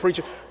might say,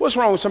 preacher? What's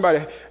wrong with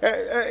somebody?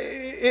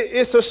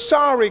 It's a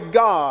sorry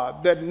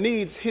God that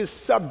needs his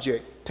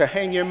subject to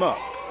hang him up.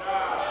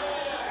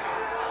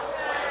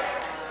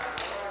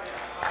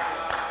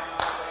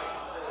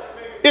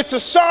 It's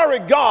a sorry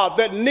God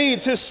that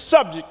needs his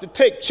subject to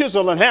take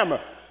chisel and hammer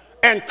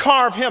and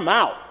carve him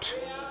out.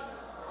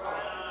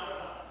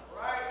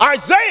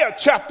 Isaiah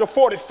chapter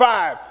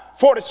 45,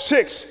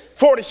 46,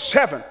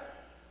 47.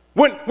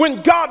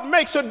 When God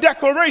makes a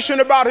declaration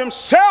about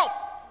himself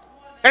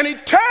and he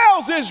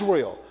tells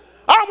Israel,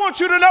 I want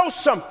you to know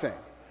something.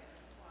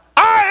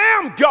 I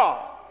am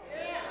God.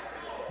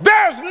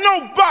 There's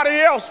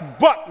nobody else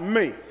but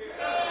me.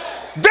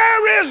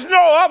 There is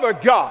no other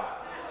God.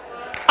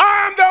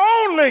 I am the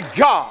only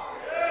God.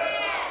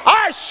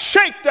 I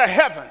shape the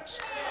heavens.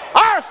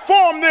 I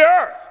form the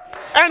earth.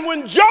 And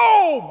when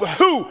Job,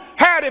 who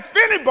had, if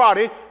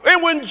anybody,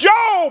 and when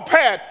Job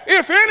had,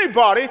 if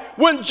anybody,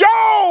 when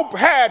Job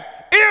had,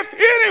 if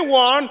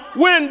anyone,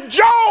 when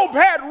Job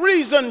had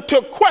reason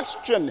to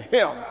question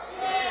him,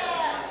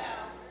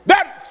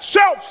 that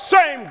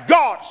self-same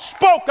God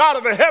spoke out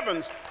of the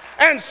heavens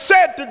and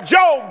said to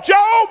Job,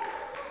 Job,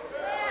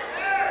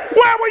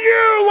 where were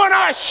you when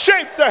I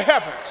shaped the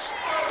heavens?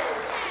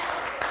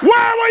 Where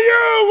were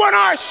you when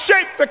I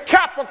shaped the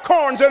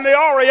Capricorns and the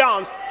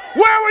Orions?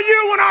 Where were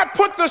you when I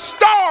put the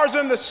stars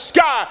in the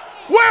sky?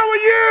 Where were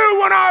you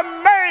when I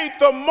made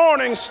the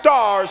morning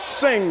stars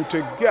sing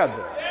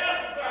together?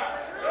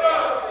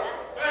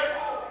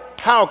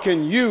 How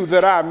can you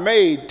that I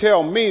made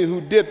tell me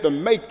who did the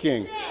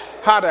making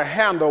how to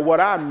handle what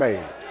I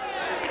made?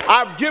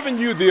 I've given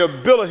you the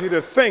ability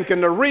to think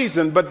and to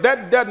reason, but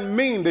that doesn't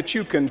mean that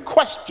you can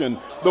question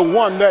the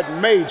one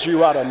that made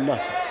you out of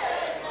nothing.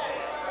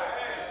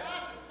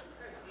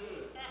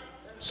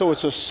 So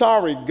it's a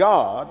sorry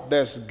God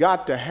that's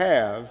got to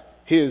have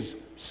his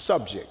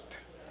subject.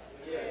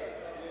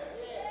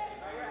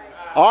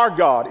 Our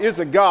God is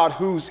a God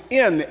who's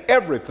in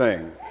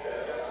everything,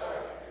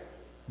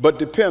 but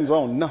depends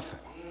on nothing.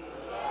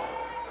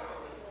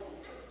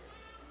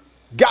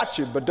 Got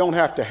you, but don't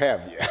have to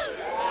have you.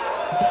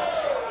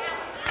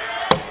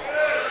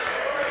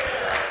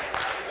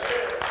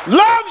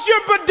 Loves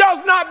you, but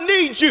does not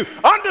need you.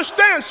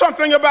 Understand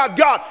something about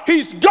God.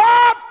 He's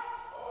God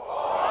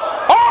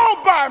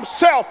all by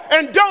himself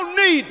and don't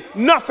need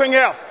nothing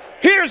else.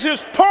 Here's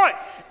his point.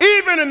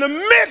 Even in the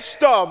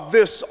midst of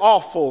this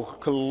awful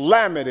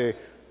calamity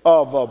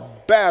of a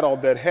battle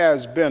that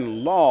has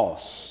been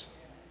lost,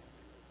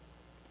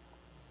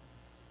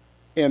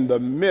 in the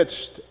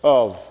midst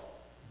of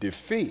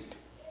defeat,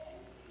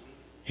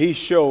 he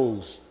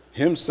shows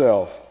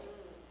himself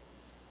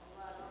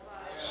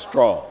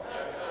strong.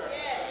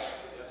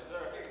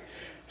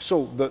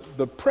 So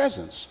the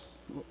presence,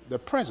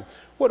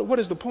 what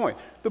is the point?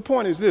 The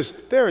point is this: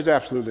 there is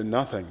absolutely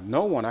nothing,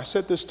 no one. I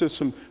said this to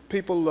some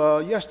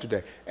people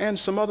yesterday and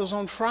some others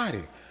on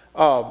Friday.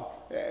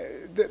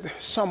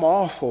 Some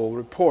awful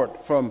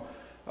report from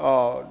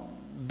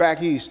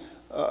back east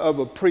of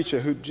a preacher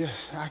who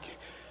just,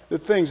 the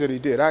things that he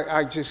did,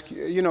 I just,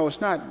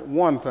 it's not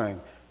one thing.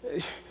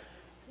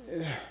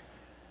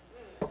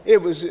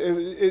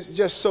 It's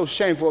just so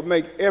shameful. It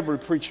make every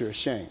preacher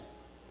ashamed.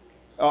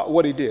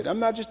 What he did. I'm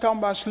not just talking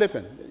about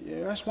slipping.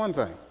 That's one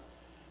thing.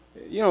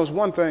 It's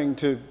one thing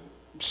to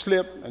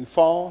slip and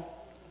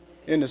fall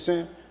into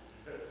sin.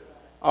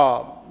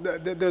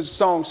 There's a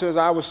song that says,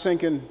 I was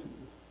sinking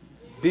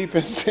deep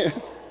in sin.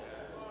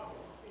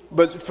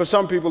 But for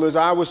some people, as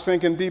I was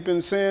sinking deep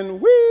in sin,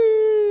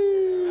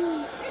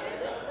 whee!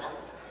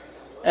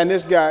 And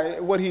this guy,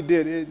 what he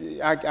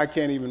did, I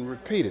can't even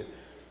repeat it.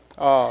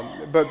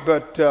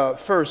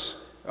 First,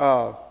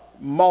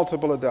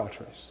 multiple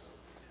adulteries.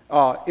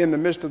 In the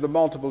midst of the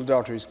multiple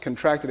adulteries,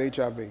 contracted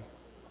HIV.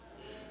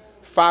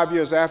 5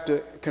 years after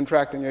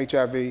contracting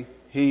HIV,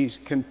 he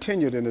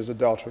continued in his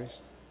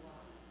adulteries.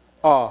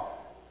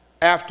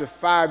 After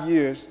 5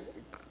 years,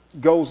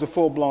 goes to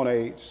full-blown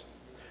AIDS.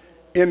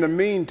 In the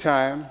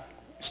meantime,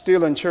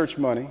 stealing church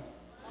money.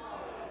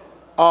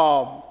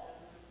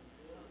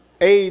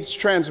 AIDS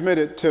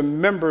transmitted to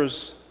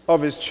members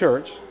of his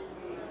church.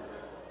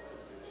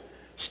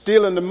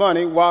 Stealing the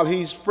money while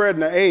he's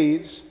spreading the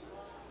AIDS.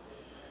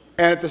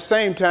 And at the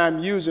same time,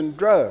 using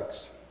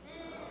drugs.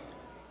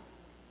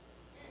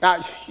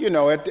 Now, you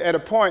know, at a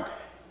point,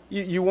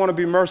 you want to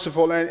be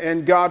merciful,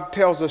 and God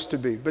tells us to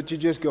be. But you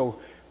just go,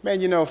 man,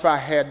 you know, if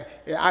I'd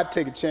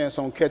take a chance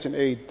on catching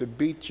AIDS to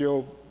beat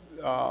your,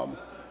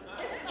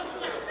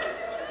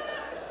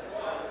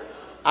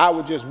 I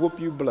would just whoop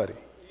you bloody.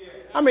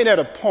 I mean, at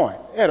a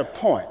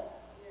point,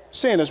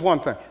 sin is one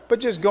thing, but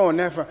just going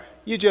there for,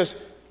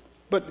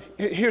 but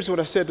here's what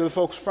I said to the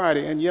folks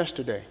Friday and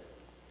yesterday.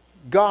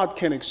 God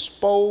can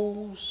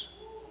expose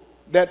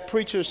that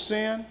preacher's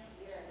sin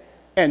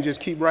and just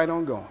keep right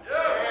on going.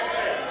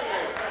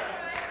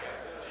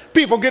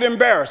 People get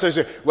embarrassed. They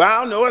say, well,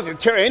 I don't know, it's a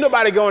church. Ain't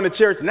nobody going to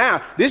church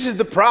now. This is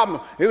the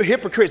problem. They were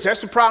hypocrites.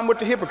 That's the problem with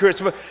the hypocrites.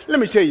 But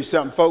let me tell you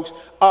something, folks.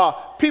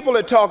 People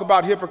that talk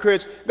about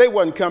hypocrites, they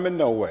wasn't coming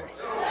no way.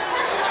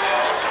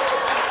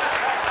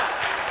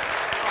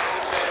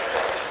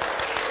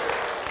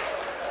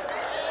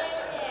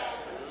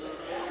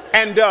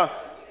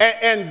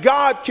 And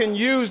God can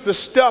use the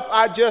stuff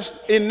I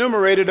just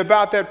enumerated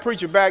about that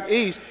preacher back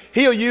east.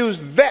 He'll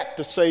use that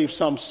to save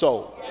some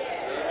soul.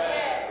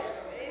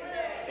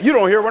 You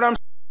don't hear what I'm saying?